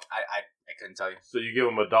 I couldn't tell you. So you give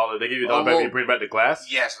them $1. They give you $1 back and you bring back the glass.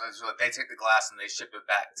 Yes, so they take the glass and they ship it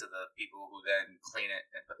back to the people who then clean it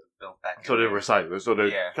and put the film back in. So they recycle. So they're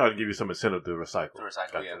Yeah. trying to give you some incentive to recycle. To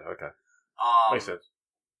recycle, Gotcha. yeah. Okay. Makes sense.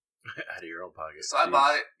 Out of your own pocket. So I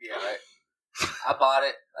bought it. Yeah, right. I bought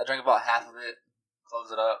it. I drank about half of it.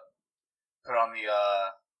 Closed it up. Put it on the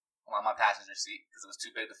on my passenger seat because it was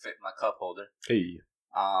too big to fit in my cup holder. Hey.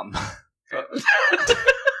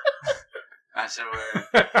 I should wear.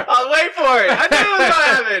 I was waiting for it. I knew it was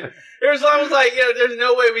gonna happen. I was like, there's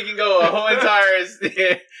no way we can go a whole entire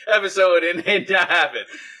episode and not happen.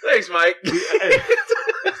 Thanks, Mike.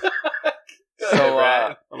 So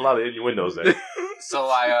a lot of innuendos there. So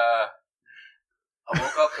I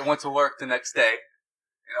woke up and went to work the next day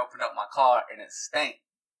and opened up my car and it stank.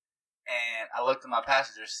 And I looked at my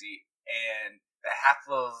passenger seat and the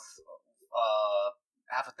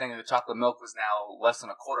half a thing of the chocolate milk was now less than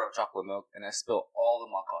a quarter of chocolate milk, and I spilled all over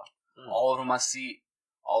my car, all over my seat,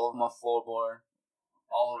 all over my floorboard,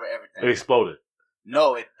 all over everything. It exploded.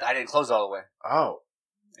 No, I didn't close it all the way. Oh.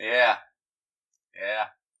 Yeah.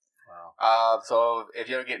 Wow. So if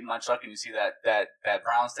you ever get in my truck and you see that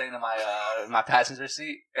brown stain in my passenger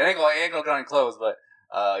seat, it ain't gonna go closed, but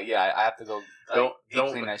yeah, I have to go deep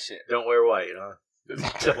clean that shit. Don't wear white, huh?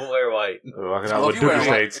 Don't wear white.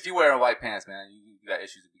 If you wear white pants, man, you got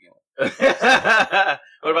issues to begin with.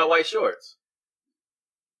 What about white shorts?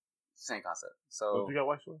 Same concept. So You got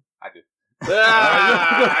white shorts? I do.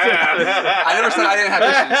 I never said I didn't have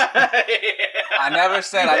issues. I never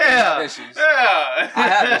said I didn't have issues. Yeah. I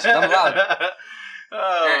have issues. I'm allowed.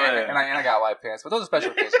 Oh, and I got white pants, but those are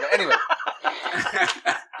special occasions. But anyway.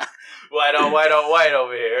 White on white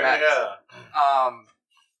over here. Facts. Yeah.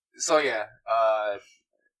 So yeah, I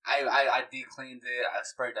de-cleaned it. I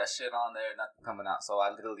sprayed that shit on there. Nothing coming out. So I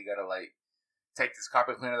literally gotta take this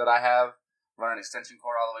carpet cleaner that I have, run an extension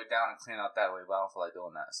cord all the way down, and clean it out that way. But I don't feel like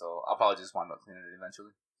doing that. So I'll probably just wind up cleaning it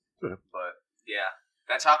eventually. Sure. But yeah,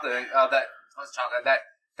 that chocolate, that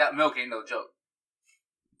milk ain't no joke.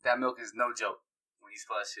 That milk is no joke. When you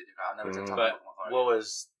spill that shit in your car, I'll never touch chocolate milk in my car.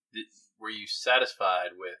 Were you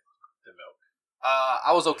satisfied with the milk?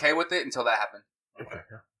 I was okay with it until that happened. Okay.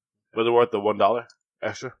 Was it worth the $1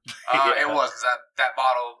 extra? It was, because that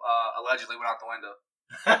bottle allegedly went out the window.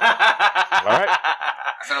 All right.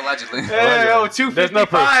 I said allegedly. Hey, yo, 250 There's no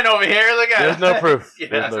proof. fine over here. Look at There's no proof. Yeah.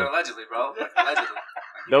 There's I said no. allegedly, bro. Allegedly.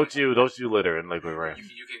 Don't you litter in Lakewood Ranch?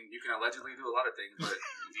 You can allegedly do a lot of things, but if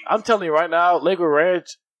I'm telling you right now, Lakewood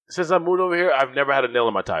Ranch. Since I moved over here, I've never had a nail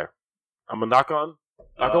in my tire. I'm a knock on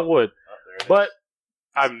wood, but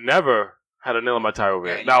I've never had a nail in my tire over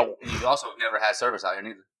here. Now, you also never had service out here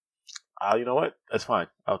neither. You know what? That's fine.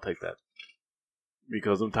 I'll take that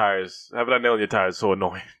because them tires, having a nail in your tire is so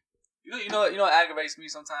annoying. You know what aggravates me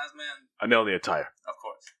sometimes, man? A nail in your tire. Of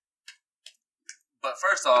course. But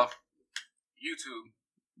first off, YouTube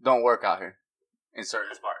don't work out here in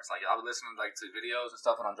certain parts. Like I'll be listening to videos and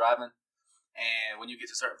stuff when I'm driving, and when you get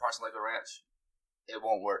to certain parts of Lakewood Ranch, it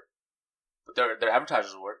won't work. But their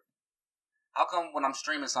advertisers will work. How come when I'm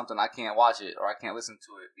streaming something I can't watch it or I can't listen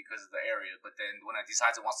to it because of the area, but then when it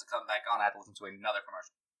decides it wants to come back on, I have to listen to another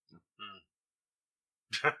commercial?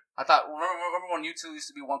 I thought, remember when YouTube used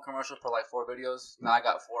to be one commercial per 4 videos? Now I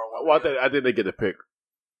got 4 on one. Well, I think they get to pick.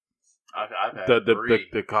 I've had 3.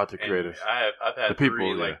 The content creators. I've had the people,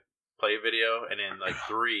 3 play video, and then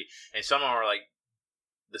 3, and some of them are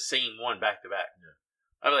the same one back to back.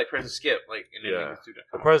 I'd be press and skip, and then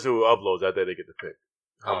the person who uploads, I think they get to pick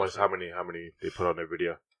how many they put on their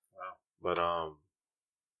video. Wow. But I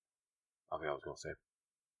think I was gonna say.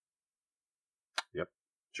 Yep.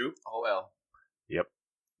 True. Oh well. Yep.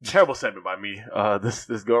 Terrible segment by me.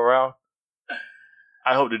 This go around.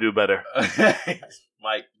 I hope to do better.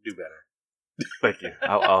 Mike, do better. Thank you.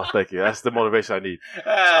 Thank you. That's the motivation I need.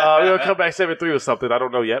 We'll come back 7-3 with something. I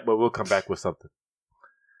don't know yet, but we'll come back with something.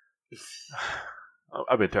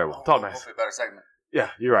 I've been terrible. Talk nice. Hopefully a better segment.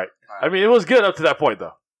 Yeah, you're right. I mean, it was good up to that point,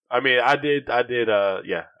 though. I mean, I did,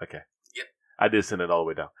 yeah, okay. Yep. I did send it all the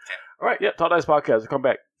way down. Okay. All right, yeah, Talk Nice Podcast. We'll come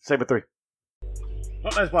back. Segment 3.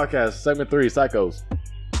 Talk Nice Podcast, Segment 3, Psychos.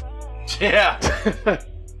 Yeah.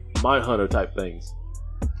 Mindhunter type things.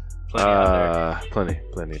 Plenty.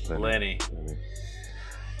 Plenty.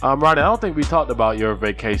 Ronnie, I don't think we talked about your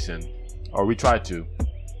vacation, or we tried to,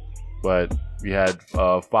 but we had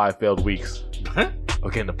 5 failed weeks.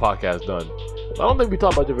 Okay, the podcast done. I don't think we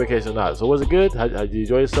talked about your vacation or not. So was it good? How did you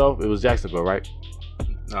enjoy yourself? It was Jacksonville, right?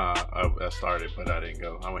 I started, but I didn't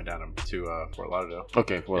go. I went down to Fort Lauderdale.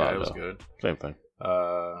 Okay, Fort Lauderdale. It was good. Same thing.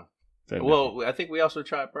 Well, I think we also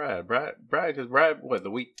tried Brad, because Brad, what, the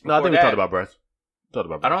week? No, I think we talked about Brad.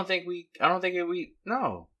 I don't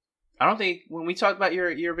think when we talked about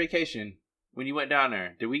your vacation when you went down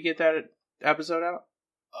there, did we get that episode out?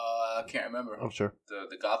 I can't remember. I'm sure.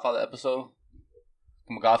 The Godfather episode.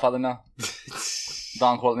 I'm a Godfather now.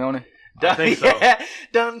 Don Corleone. I think so. Yeah,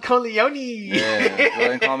 Don Corleone. Yeah, go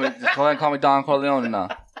ahead and call me Don Corleone now.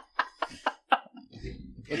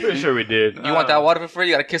 I'm pretty sure we did. You want that water for free?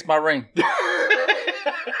 You gotta kiss my ring.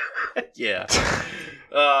 Yeah.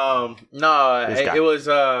 No, it was.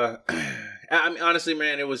 I mean, honestly,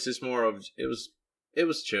 man, it was just more of it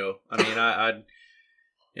was chill. I mean, I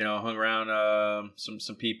hung around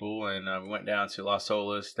some people, and we went down to Las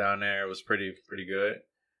Olas down there. It was pretty good.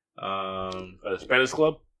 A Spanish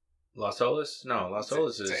club? Las Olas? No, Las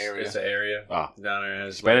Olas is an area down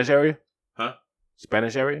there. Spanish area? Huh?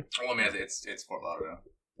 Spanish area? Well, I mean, it's Fort Lauderdale.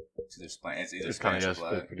 It's either kind Spanish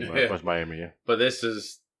of pretty much Miami, yeah. But this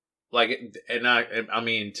is I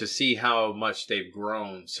mean, to see how much they've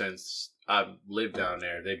grown since I've lived down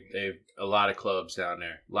there. They've a lot of clubs down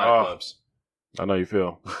there. A lot of clubs. I know you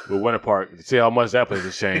feel. With Winter Park, see how much that place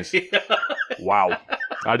has changed. Wow.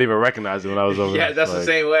 I didn't even recognize it when I was over there. Yeah, that's the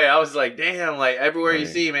same way. I was like, damn, everywhere you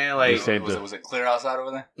see, man, was it clear outside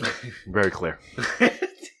over there? Very clear.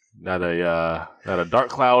 Not a dark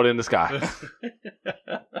cloud in the sky.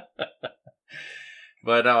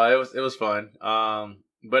 But no, it was fun.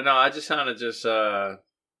 But no, I just kind of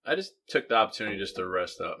I just took the opportunity just to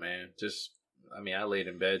rest up, man. I laid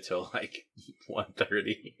in bed till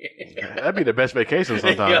 1:30. That'd be the best vacation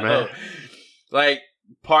sometimes, man.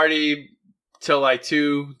 Party till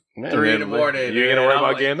 2, 3 in the morning. You ain't gonna worry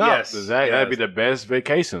about getting up. Yes, That'd be the best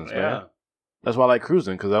vacations, man. That's why I like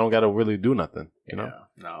cruising, because I don't got to really do nothing. You know?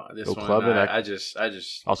 No, this go one, clubbing. I just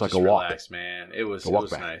also like a walk. Relax, man. It was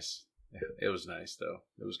nice. It was nice though.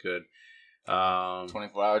 It was good.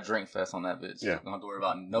 24-hour drink fest on that bitch. Yeah. Don't have to worry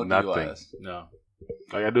about no Nothing. DUIs. No.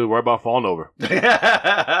 All I got to do is worry about falling over. So you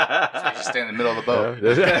just stay in the middle of the boat.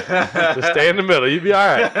 Just stay in the middle. You'll be all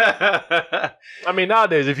right. I mean,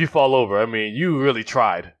 nowadays, if you fall over, you really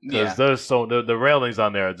tried. Because there's the railings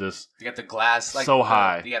on there are just you got the glass so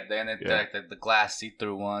high. The glass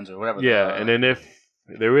see-through ones or whatever. Yeah, and then if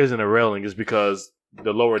there isn't a railing, it's because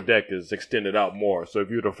the lower deck is extended out more. So if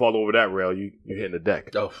you were to fall over that rail, you're hitting the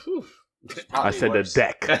deck. Oh, I said the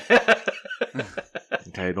deck.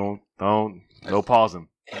 Okay, don't no pausing.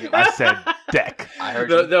 I said deck. I heard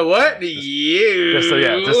you. The what? You.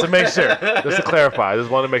 Just to make sure. Just to clarify. I just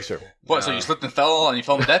want to make sure. What? So you slipped and fell and you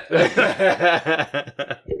fell on the deck?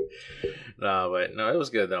 No, but no, it was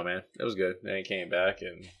good though, man. It was good. Then it came back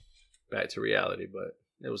to reality, but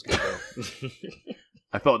it was good though.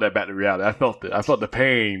 I felt that back to reality. I felt it. I felt the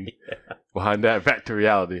pain behind that back to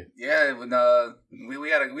reality. Yeah, when we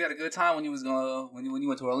had a good time when you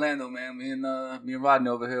went to Orlando, man. Me and Rodney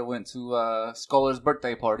over here went to Scholar's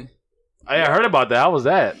birthday party. I heard about that. How was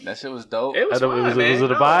that? That shit was dope. It was fun, Was man. it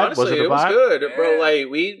the vibe? Honestly, Was it the vibe? It was good, Yeah. bro. Like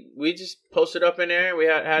we just posted up in there. We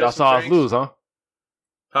had Y'all some saw us drinks. lose, huh?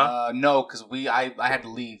 Huh? No, because I had to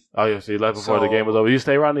leave. Oh yeah, so you left before the So- game was over. You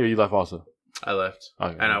stay, Rodney, or you left also? I left,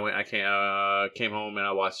 Okay. and I came home and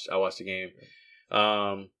I watched the game.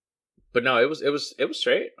 But no, it was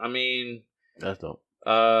straight. I mean, That's dope.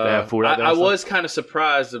 they have food out there I and stuff? was kind of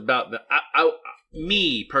surprised about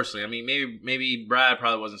me personally. I mean, maybe Brad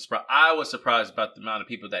probably wasn't surprised. I was surprised about the amount of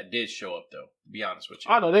people that did show up, though. To be honest with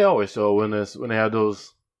you. I know they always show when they have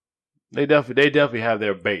those. They definitely have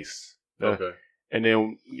their base. Okay. And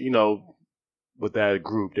then with that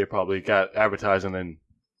group, they probably got advertising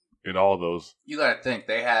in all those You gotta think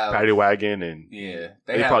they have paddy wagon and they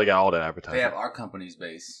have, probably got all that advertising. they have our company's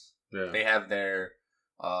base. Yeah. They have their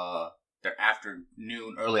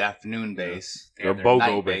early afternoon base. They Their have BOGO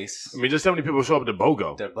night base. I mean, just so many people show up at the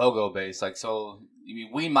BOGO. Their BOGO base. Like, so, I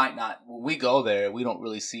mean, we might not, when we go there, we don't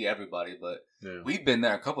really see everybody, but Yeah. we've been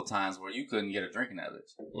there a couple times where you couldn't get a drink in that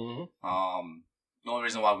bitch. Mm-hmm. The only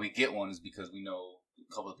reason why we get one is because we know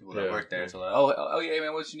a couple of people that Yeah. work there. So, like, oh yeah,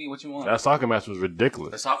 man, what you need, what you want? That soccer match was The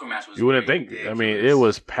ridiculous. soccer match was You wouldn't think. I mean, it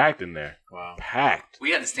was packed in there. Wow. Packed.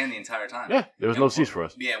 We had to stand the entire time. Yeah, there was no seats for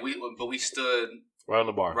us. Yeah, but we stood Right on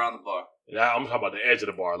the bar. around the bar. Yeah, I'm talking about the edge of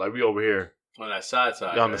the bar. Like, we over here. On that side.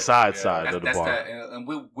 On the side side. of the That's bar. that, and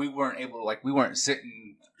we weren't able to, like, we weren't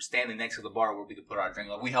standing next to the bar where we could put our drink.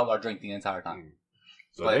 Like, we held our drink the entire time.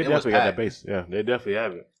 So But they it was definitely got that packed. base. Yeah, they definitely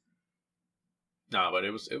have it. No, but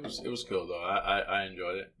it was cool though. I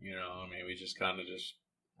enjoyed it. I mean, we just kind of just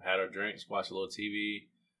had our drinks, watched a little TV,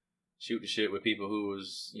 shoot the shit with people who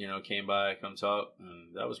was came by, come talk,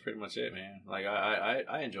 and that was pretty much it, man. Like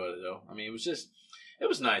I enjoyed it though. I mean, it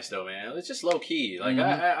was nice though, man. It's just low key. Like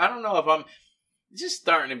I don't know if I'm just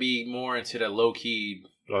starting to be more into the low key.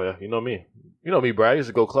 Oh yeah, you know me. You know me, Brad. I used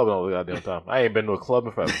to go clubbing all the goddamn time. I ain't been to a club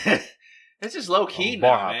in forever. It's just low key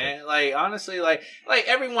Bar now, hopping. man. Like honestly, like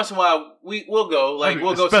every once in a while we'll go. Like I mean,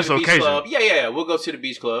 we'll go to special the beach occasion. club. Yeah. We'll go to the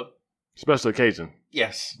beach club. Special occasion.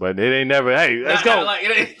 Yes. But it ain't never, hey, let's go. Like,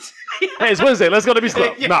 Hey, it's Wednesday. Let's go to Beach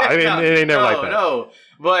Club. No, it ain't never like that. No,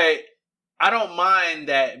 but I don't mind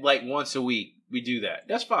that. Like once a week, we do that.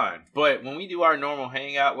 That's fine. But when we do our normal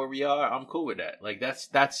hangout where we are, I'm cool with that. Like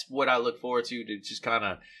that's what I look forward to just kind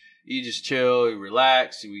of you just chill, you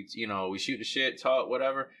relax. We shoot the shit, talk,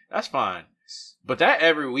 whatever. That's fine. But that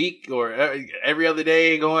every week or every other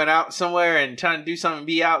day going out somewhere and trying to do something,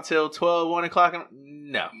 be out till 12, 1 o'clock.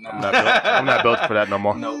 No. I'm not built for that no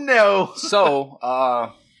more. No. So,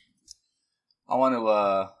 I want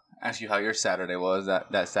to ask you how your Saturday was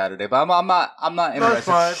that Saturday, but I'm not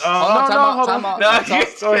interested. That's fine. Hold on, No, time out. No, Let me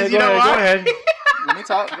talk. Go ahead. You know Go what? ahead. Let me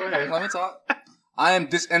talk. Let me talk. I am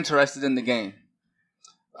disinterested in the game.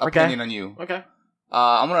 Opinion on you. Okay.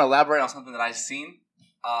 I'm going to elaborate on something that I've seen.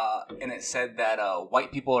 And it said that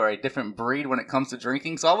white people are a different breed when it comes to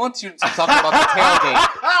drinking. So I want you to talk about the tailgate.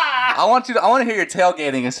 I want to hear your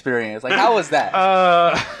tailgating experience. Like, how was that?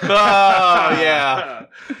 Oh yeah.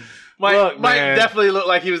 Mike man. definitely looked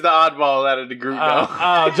like he was the oddball out of the group,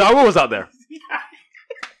 though. Ja Rule was out there.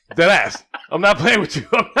 Dead ass. I'm not playing with you.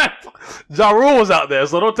 Ja Rule was out there,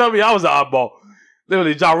 so don't tell me I was the oddball.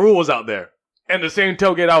 Literally, Ja Rule was out there. And the same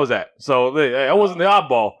tailgate I was at. So I wasn't the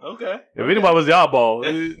oddball. Okay. If anybody was the oddball,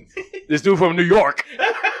 this dude from New York,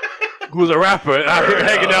 who's a rapper, out here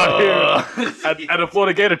hanging out here at the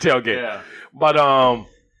Florida Gator tailgate. Yeah. But I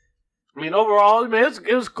mean, overall, man,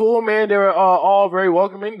 it was cool, man. They were all very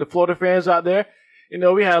welcoming. The Florida fans out there,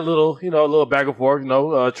 we had a little back and forth,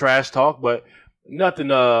 trash talk, but nothing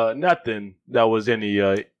that was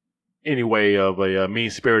any way of a mean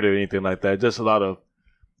spirit or anything like that. Just a lot of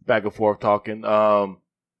back and forth talking.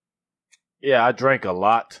 Yeah, I drank a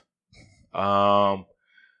lot.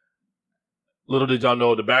 Little did y'all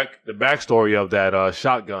know the backstory of that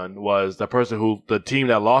shotgun was the team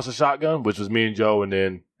that lost the shotgun, which was me and Joe, and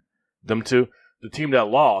then them two. The team that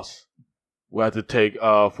lost will have to take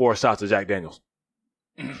 4 shots of Jack Daniels.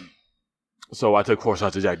 So I took 4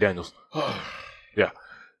 shots of Jack Daniels. Yeah.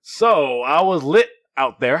 So I was lit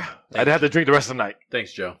out there. I didn't have to drink the rest of the night.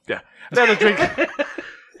 Thanks, Joe. Yeah. I didn't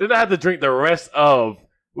have to drink the rest of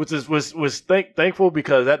which was thankful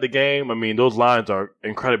because at the game, I mean, those lines are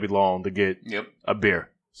incredibly long to get a beer.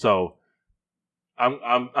 So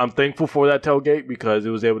I'm thankful for that tailgate because it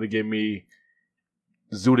was able to get me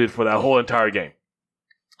zooted for that whole entire game.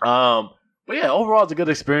 But yeah, overall it's a good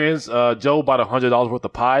experience. Joe bought $100 worth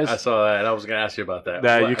of pies. I saw that. I was gonna ask you about that.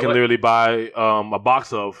 That you can literally buy a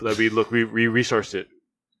box of. That we researched it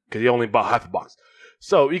because he only bought half a box,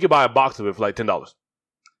 so you can buy a box of it for like $10.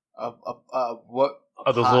 What?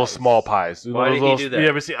 Of those little small pies. Why did he do that? You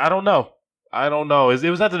ever see? I don't know. It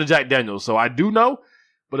was after the Jack Daniels, so I do know,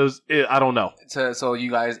 but I don't know. So you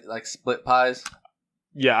guys like split pies?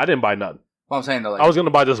 Yeah, I didn't buy nothing. What I'm saying though, like, I was gonna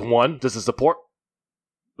buy just one, just to support,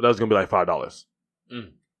 but that was gonna be like $5.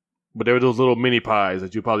 But there were those little mini pies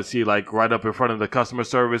that you probably see like right up in front of the customer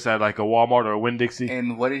service at like a Walmart or a Winn-Dixie.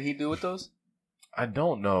 And what did he do with those? I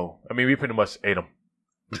don't know. I mean, we pretty much ate them.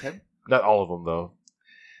 Okay. Not all of them though.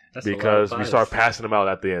 That's because we start passing them out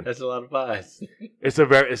at the end. That's a lot of pies.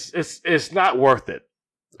 It's not worth it.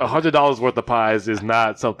 $100 worth of pies is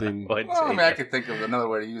not something. Well, I mean, I could think of another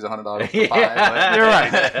way to use $100 for pie. Yeah. You're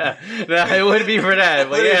right. No, it wouldn't be for that,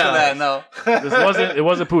 but yeah. No. It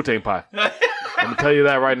wasn't poutine pie. I'm gonna tell you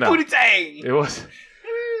that right now. Poutine. It was.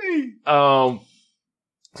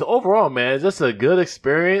 So overall, man, it's just a good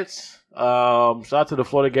experience. Shout out to the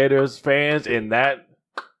Florida Gators fans in that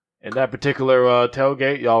particular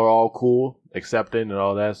tailgate. Y'all were all cool, accepting, and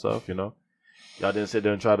all that stuff. You know, y'all didn't sit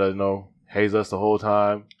there and try to haze us the whole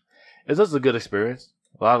time. It's just a good experience.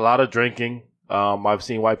 A lot of drinking. I've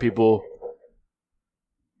seen white people.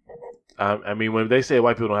 I mean, when they say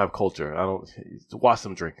white people don't have culture, watch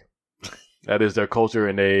them drink. That is their culture,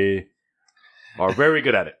 and they are very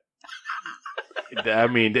good at it. I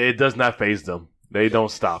mean, it does not faze them. They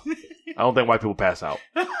don't stop. I don't think white people pass out.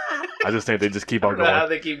 I just think they just keep on going. How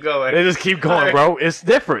they keep going. They just keep going, bro. It's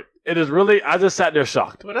different. It is really. I just sat there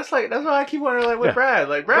shocked. Well, that's why I keep wondering, like, with Yeah. Brad.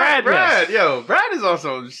 Like, Brad, Yes. yo, Brad is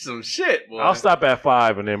on some shit, boy. I'll stop at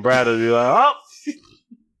 5, and then Brad will be like, "Oh,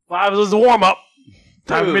 5 is the warm up.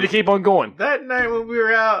 Time for me to keep on going." That night when we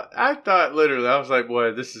were out, I thought literally, I was like,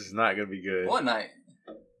 boy, this is not going to be good. What night?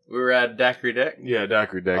 We were at Daiquiri Deck. Yeah,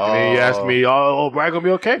 Daiquiri Deck. And then he asked me, "Oh, Brad gonna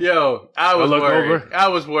be okay?" Yo, I was look worried. over. I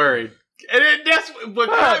was worried. And then that's what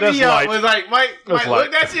caught That's me up light. was like, Mike That's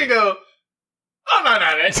looked light. at you and go, oh, no,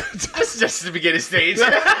 that's just the beginning stage.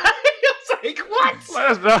 It's like, what?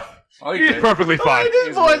 That's not. Oh, He's perfectly I'm fine. like,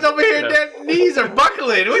 this boy's over here, their knees are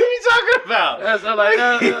buckling. What are you talking about? That's not like,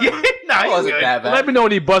 Nah, It he's wasn't good. that bad. let me know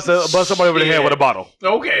when he bust somebody over the head with a bottle.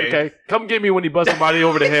 Okay. Okay, come get me when he busts somebody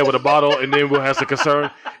over the head with a bottle, and then we'll have some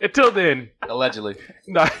concern. Until then, Allegedly.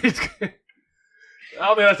 nah, I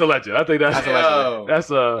don't think that's a legend. I think that's Yo. that's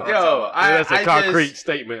a concrete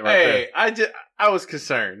statement right there. I was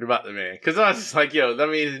concerned about the man because I was just like, yo, I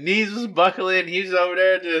mean, his knees was buckling. He was over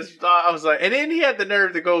there just. I was like, and then he had the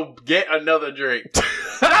nerve to go get another drink.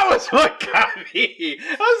 That was what got me.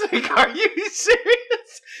 I was like, are you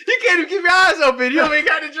serious? You can't even keep your eyes open. You ain't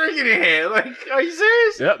got the drink in your hand. Like, are you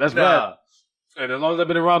serious? Yep, that's bad. And as long as I've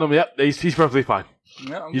been around him, yep, he's perfectly fine.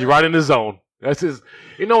 Yeah, I'm He's good. right in the zone. That's his.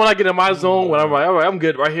 You know, when I get in my zone, when I'm like, all right, I'm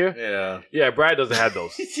good right here. Yeah. Yeah, Brad doesn't have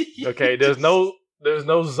those. Okay, there's no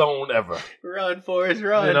zone ever. Run, Forrest,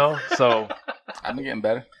 run. You know, so I've been getting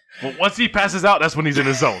better. but once he passes out, that's when he's in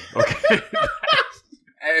his zone. Okay,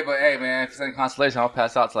 Hey, man, if it's any consolation, I'll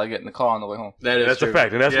pass out till I get in the car on the way home. That is that's true. a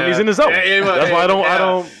fact, and that's when Yeah. he's in the zone. Hey, well, that's why I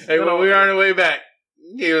don't. Hey, when we were on the way back,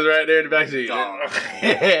 he was right there in the back seat. Gone.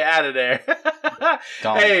 Out of there.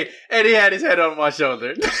 Gone. Hey, and he had his head on my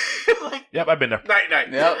shoulder. Like, Yep, I've been there. night,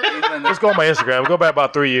 night. Yep, he's been Let's go on my Instagram. Go back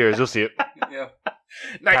about 3 years. You'll see it. Yeah,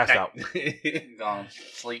 Night, Passed night. out. gone.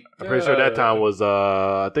 Sleep. I'm pretty sure that time was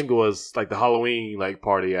I think it was like the Halloween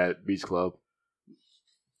party at Beach Club.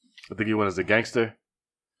 I think he went as a gangster.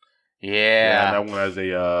 And Yeah. that one as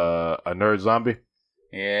a nerd zombie.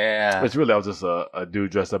 Yeah. Which really I was just a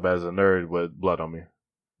dude dressed up as a nerd with blood on me.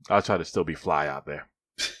 I'll try to still be fly out there.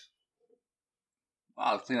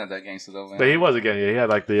 Wow, clean up that gangster though, man. But he was again. Yeah, he had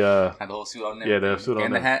like the Had the whole suit on there. yeah, the suit on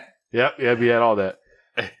and the there. hat. Yep, he had all that.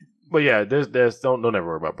 But yeah, there's don't ever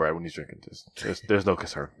worry about Brad when he's drinking. There's no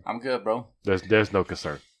concern. I'm good, bro. There's no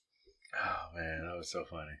concern. Oh, man, that was so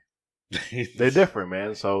funny. They're different,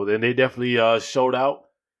 man. So then they definitely showed out.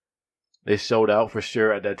 They showed out for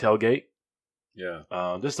sure at that tailgate. Yeah.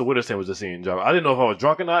 Just the weirdest thing was just seeing Ja. I didn't know if I was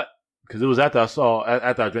drunk or not because it was after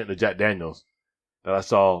I drank the Jack Daniels that I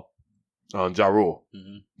saw Ja Rule.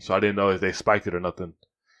 Mm-hmm. So I didn't know if they spiked it or nothing.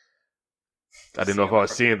 I didn't know if I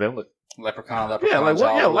was seeing them. Leprechaun. Yeah, like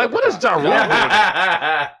what? Yeah, like what is Ja Rule doing?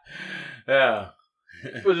 Yeah.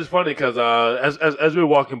 It was just funny because as we were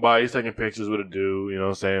walking by, he's taking pictures with a dude. You know what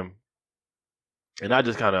I'm saying? And I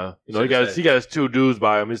just kind of, you know, Should've he got his 2 dudes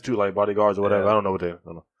by him, his 2 like bodyguards or whatever. Yeah. I don't know what they. I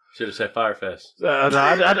don't know. Should have said Firefest. No,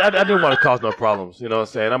 I didn't want to cause no problems. You know what I'm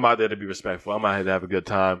saying? I'm out there to be respectful. I'm out here to have a good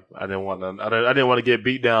time. I didn't want to get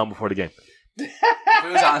beat down before the game. If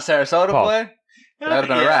it was on Sarasota, Pause. boy, that would have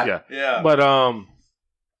been a wrap. Yeah. But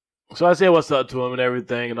so I said what's up to him and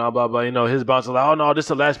everything and all blah blah. You know, his bouncer like, oh no, this is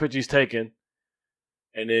the last picture he's taking.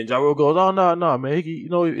 And then Ja Rule goes, oh no, man, you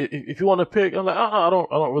know, if you want to pick, I'm like, I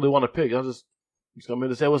don't really want to pick. I'm just come in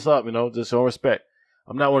to say what's up, you know, just show respect.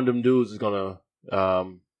 I'm not one of them dudes that's gonna,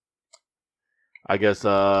 I guess,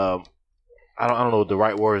 I don't know what the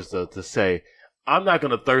right words to say. I'm not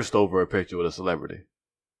gonna thirst over a picture with a celebrity.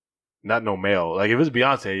 Not no male. Like if it's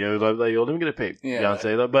Beyonce, yo, let me get a pic,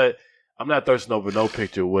 Beyonce. But I'm not thirsting over no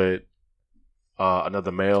picture with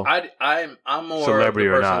another male. I'm more Celebrity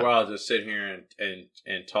the or person not. where I'll just sit here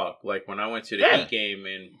and talk. Like when I went to the Heat game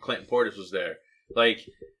and Clinton Portis was there. Like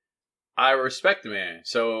I respect the man.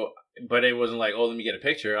 So, but it wasn't like, oh, let me get a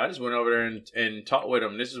picture. I just went over there and talked with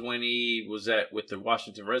him. This is when he was with the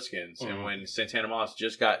Washington Redskins and when Santana Moss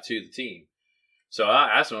just got to the team. So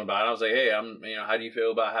I asked him about it. I was like, hey, how do you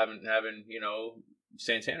feel about having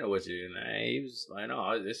Santana with you? And he was like,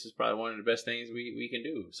 no, this is probably one of the best things we can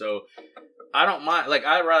do. So I don't mind. Like,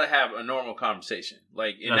 I'd rather have a normal conversation.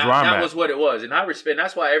 Like, and that was what it was. And I respect. And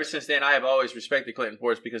that's why ever since then I have always respected Clinton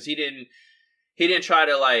Portis because he didn't try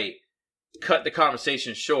to like cut the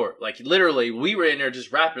conversation short. Like literally, we were in there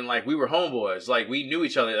just rapping like we were homeboys. Like we knew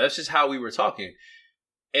each other. That's just how we were talking,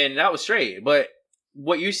 and that was straight. But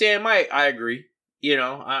what you saying, Mike, I agree. You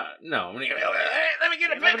know, no. Let me get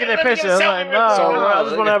a picture. I'm like, no, I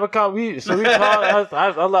just want to have a conversation. So we talked. I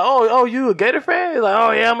was like, oh, you a Gator fan? He's like,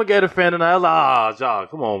 oh yeah, I'm a Gator fan. And I was like, Ja,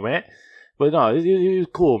 come on, man. But no, he was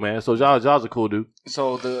cool, man. So Ja's a cool dude.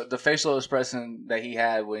 So the facial expression that he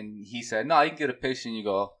had when he said, no, you can get a picture, and you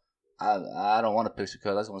go, I don't want a picture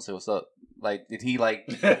because I just want to say what's up. Like, did he like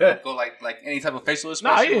go like any type of facial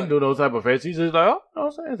expression? No, he didn't do no type of face. He's just like, oh, you know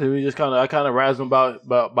what I'm saying? So we just I kind of razzed him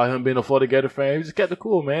about him being a Florida Gator fan. He just kept it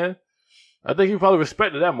cool, man. I think he probably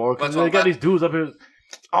respected that more because they got these dudes up here.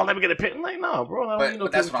 Oh, let me get a pic. I'm like, no, bro. I don't need no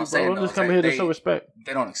but that's picture, what I'm saying. I'm just coming here to show respect.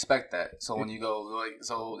 They don't expect that. So when you go like,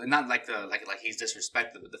 so not like like he's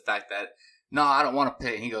disrespected, but the fact that no, I don't want to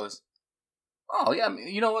pick. He goes, oh yeah,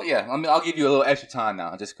 you know what? Yeah, I'll give you a little extra time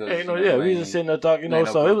now, just because. Hey, we just sitting there talking, you know.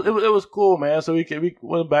 So it was cool, man. So we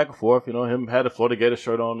went back and forth, you know. Him had a Florida Gator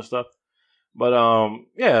shirt on and stuff, but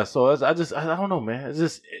yeah. So I don't know, man.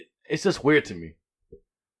 It's just weird to me.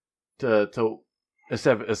 To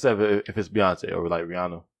except if it's Beyonce or like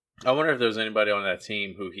Rihanna. I wonder if there's anybody on that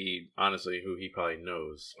team who he probably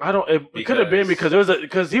knows. It could have been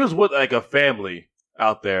because he was with like a family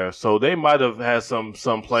out there, so they might have had some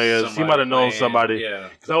players. He might have known somebody. Yeah.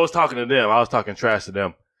 Because I was talking to them. I was talking trash to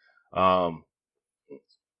them. Telling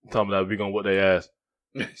them that we gonna whoop their ass.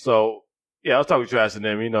 So yeah, I was talking trash to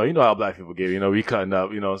them. You know how black people get. You know, we cutting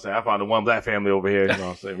up. You know what I'm saying? I found the one black family over here. You know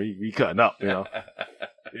what I'm saying? We cutting up. You know.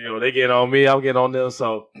 You know, they getting on me. I'm getting on them.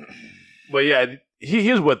 So, but yeah, he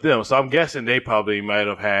was with them. So I'm guessing they probably might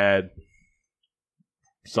have had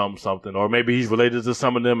something, or maybe he's related to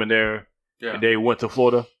some of them, and they went to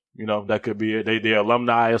Florida. You know, that could be it. They're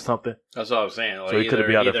alumni or something. That's what I was saying. Like, so he could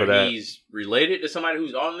be out there for that. He's related to somebody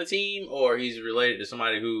who's on the team, or he's related to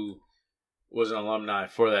somebody who was an alumni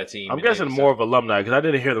for that team. I'm guessing more of alumni because I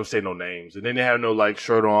didn't hear them say no names, and they didn't have no like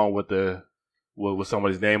shirt on with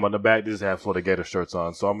somebody's name on the back. They just have Florida Gator shirts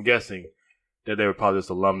on. So I'm guessing that they were probably just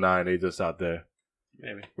alumni and they just out there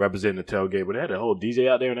maybe representing the tailgate. But they had a whole DJ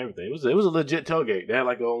out there and everything. It was a legit tailgate. They had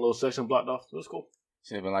like their own little section blocked off. It was cool.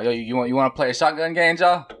 Should have been like, yo, you want to play a shotgun game,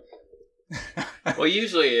 y'all? Well,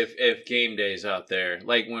 usually if game day's out there,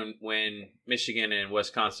 like when Michigan and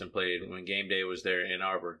Wisconsin played, when game day was there in Ann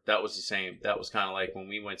Arbor, that was the same. That was kind of like when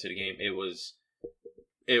we went to the game. It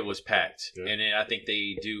was packed, yeah. And then I think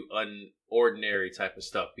they do unordinary type of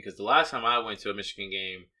stuff because the last time I went to a Michigan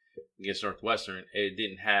game against Northwestern, it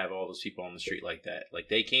didn't have all those people on the street like that. Like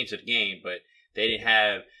they came to the game, but they didn't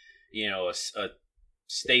have a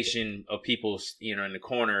station of people in the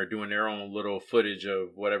corner doing their own little footage of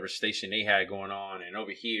whatever station they had going on, and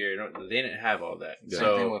over here they didn't have all that.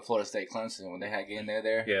 Same thing with Florida State Clemson when they had game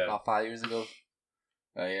there about 5 years ago.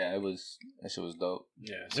 Yeah, that shit was dope.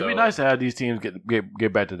 Yeah, it'd be nice to have these teams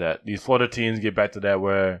get back to that. These Florida teams get back to that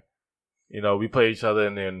where, we play each other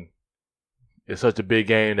and then it's such a big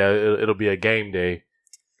game that it'll be a game day.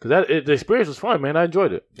 Because the experience was fun, man. I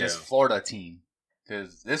enjoyed it. This Florida team,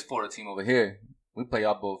 because this Florida team over here, we play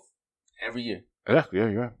y'all both every year. Exactly, yeah,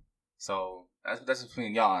 you're right. So that's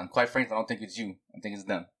between y'all, and quite frankly, I don't think it's you. I think it's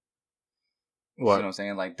them. What? You know what I'm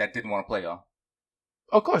saying? Like that didn't want to play y'all.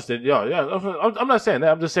 Of course, yeah. I'm not saying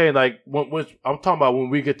that. I'm just saying like when I'm talking about when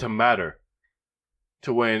we get to matter,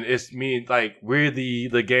 to when it's me like we're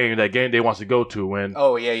the game that game day wants to go to when.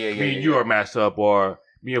 Oh yeah. Me and you are matched up, or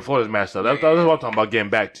me and Florida's matched up. That's what I'm talking about getting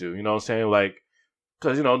back to. You know what I'm saying? Like,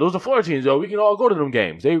 because those are Florida teams, yo. We can all go to them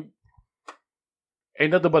games. They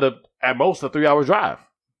ain't nothing but at most a 3-hour drive.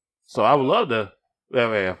 So I would love to.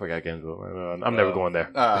 Wait, I forgot Gainesville. I'm never going there.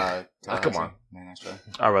 Come on. Man, that's right.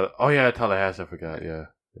 I rather. Oh yeah, Tallahassee. I forgot. Yeah.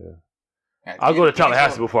 I'll go to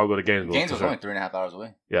Tallahassee before I go to Gainesville. Gainesville's only 3.5 hours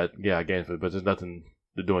away. Yeah, Gainesville, but there's nothing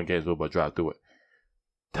to do in Gainesville but drive through it.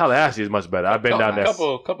 Tallahassee is much better. I've been down there.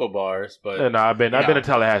 Couple bars, but I've been to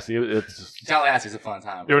Tallahassee. Tallahassee's a fun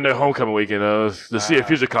time. During their homecoming weekend, the See a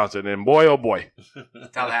Future concert, and boy, oh boy,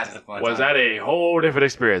 Tallahassee's a fun time. Was that a whole different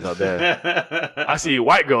experience out there? I see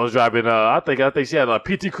white girls driving. I think she had a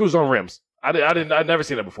PT Cruise on rims. I'd never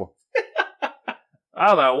seen that before.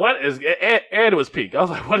 I was like, what is? And it was peak. I was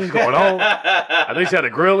like, what is going on? I think she had a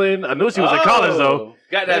grill in. I knew she was in college though.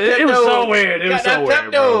 Got that it was so weird. It was so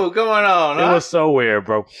weird, bro. Going on. It was so weird,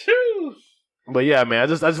 bro. But yeah, man, I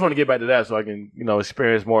just want to get back to that so I can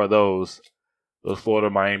experience more of those Florida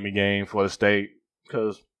Miami games, Florida State,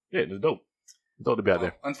 because it's dope. It's dope to be out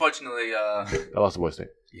there. Unfortunately, I lost to Boise State.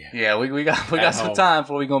 Yeah, we got some time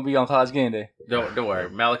before we gonna be on College Game Day. Don't worry,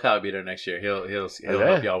 Malachi will be there next year. He'll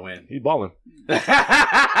help y'all win. He's balling. It's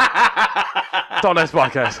on next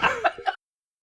podcast.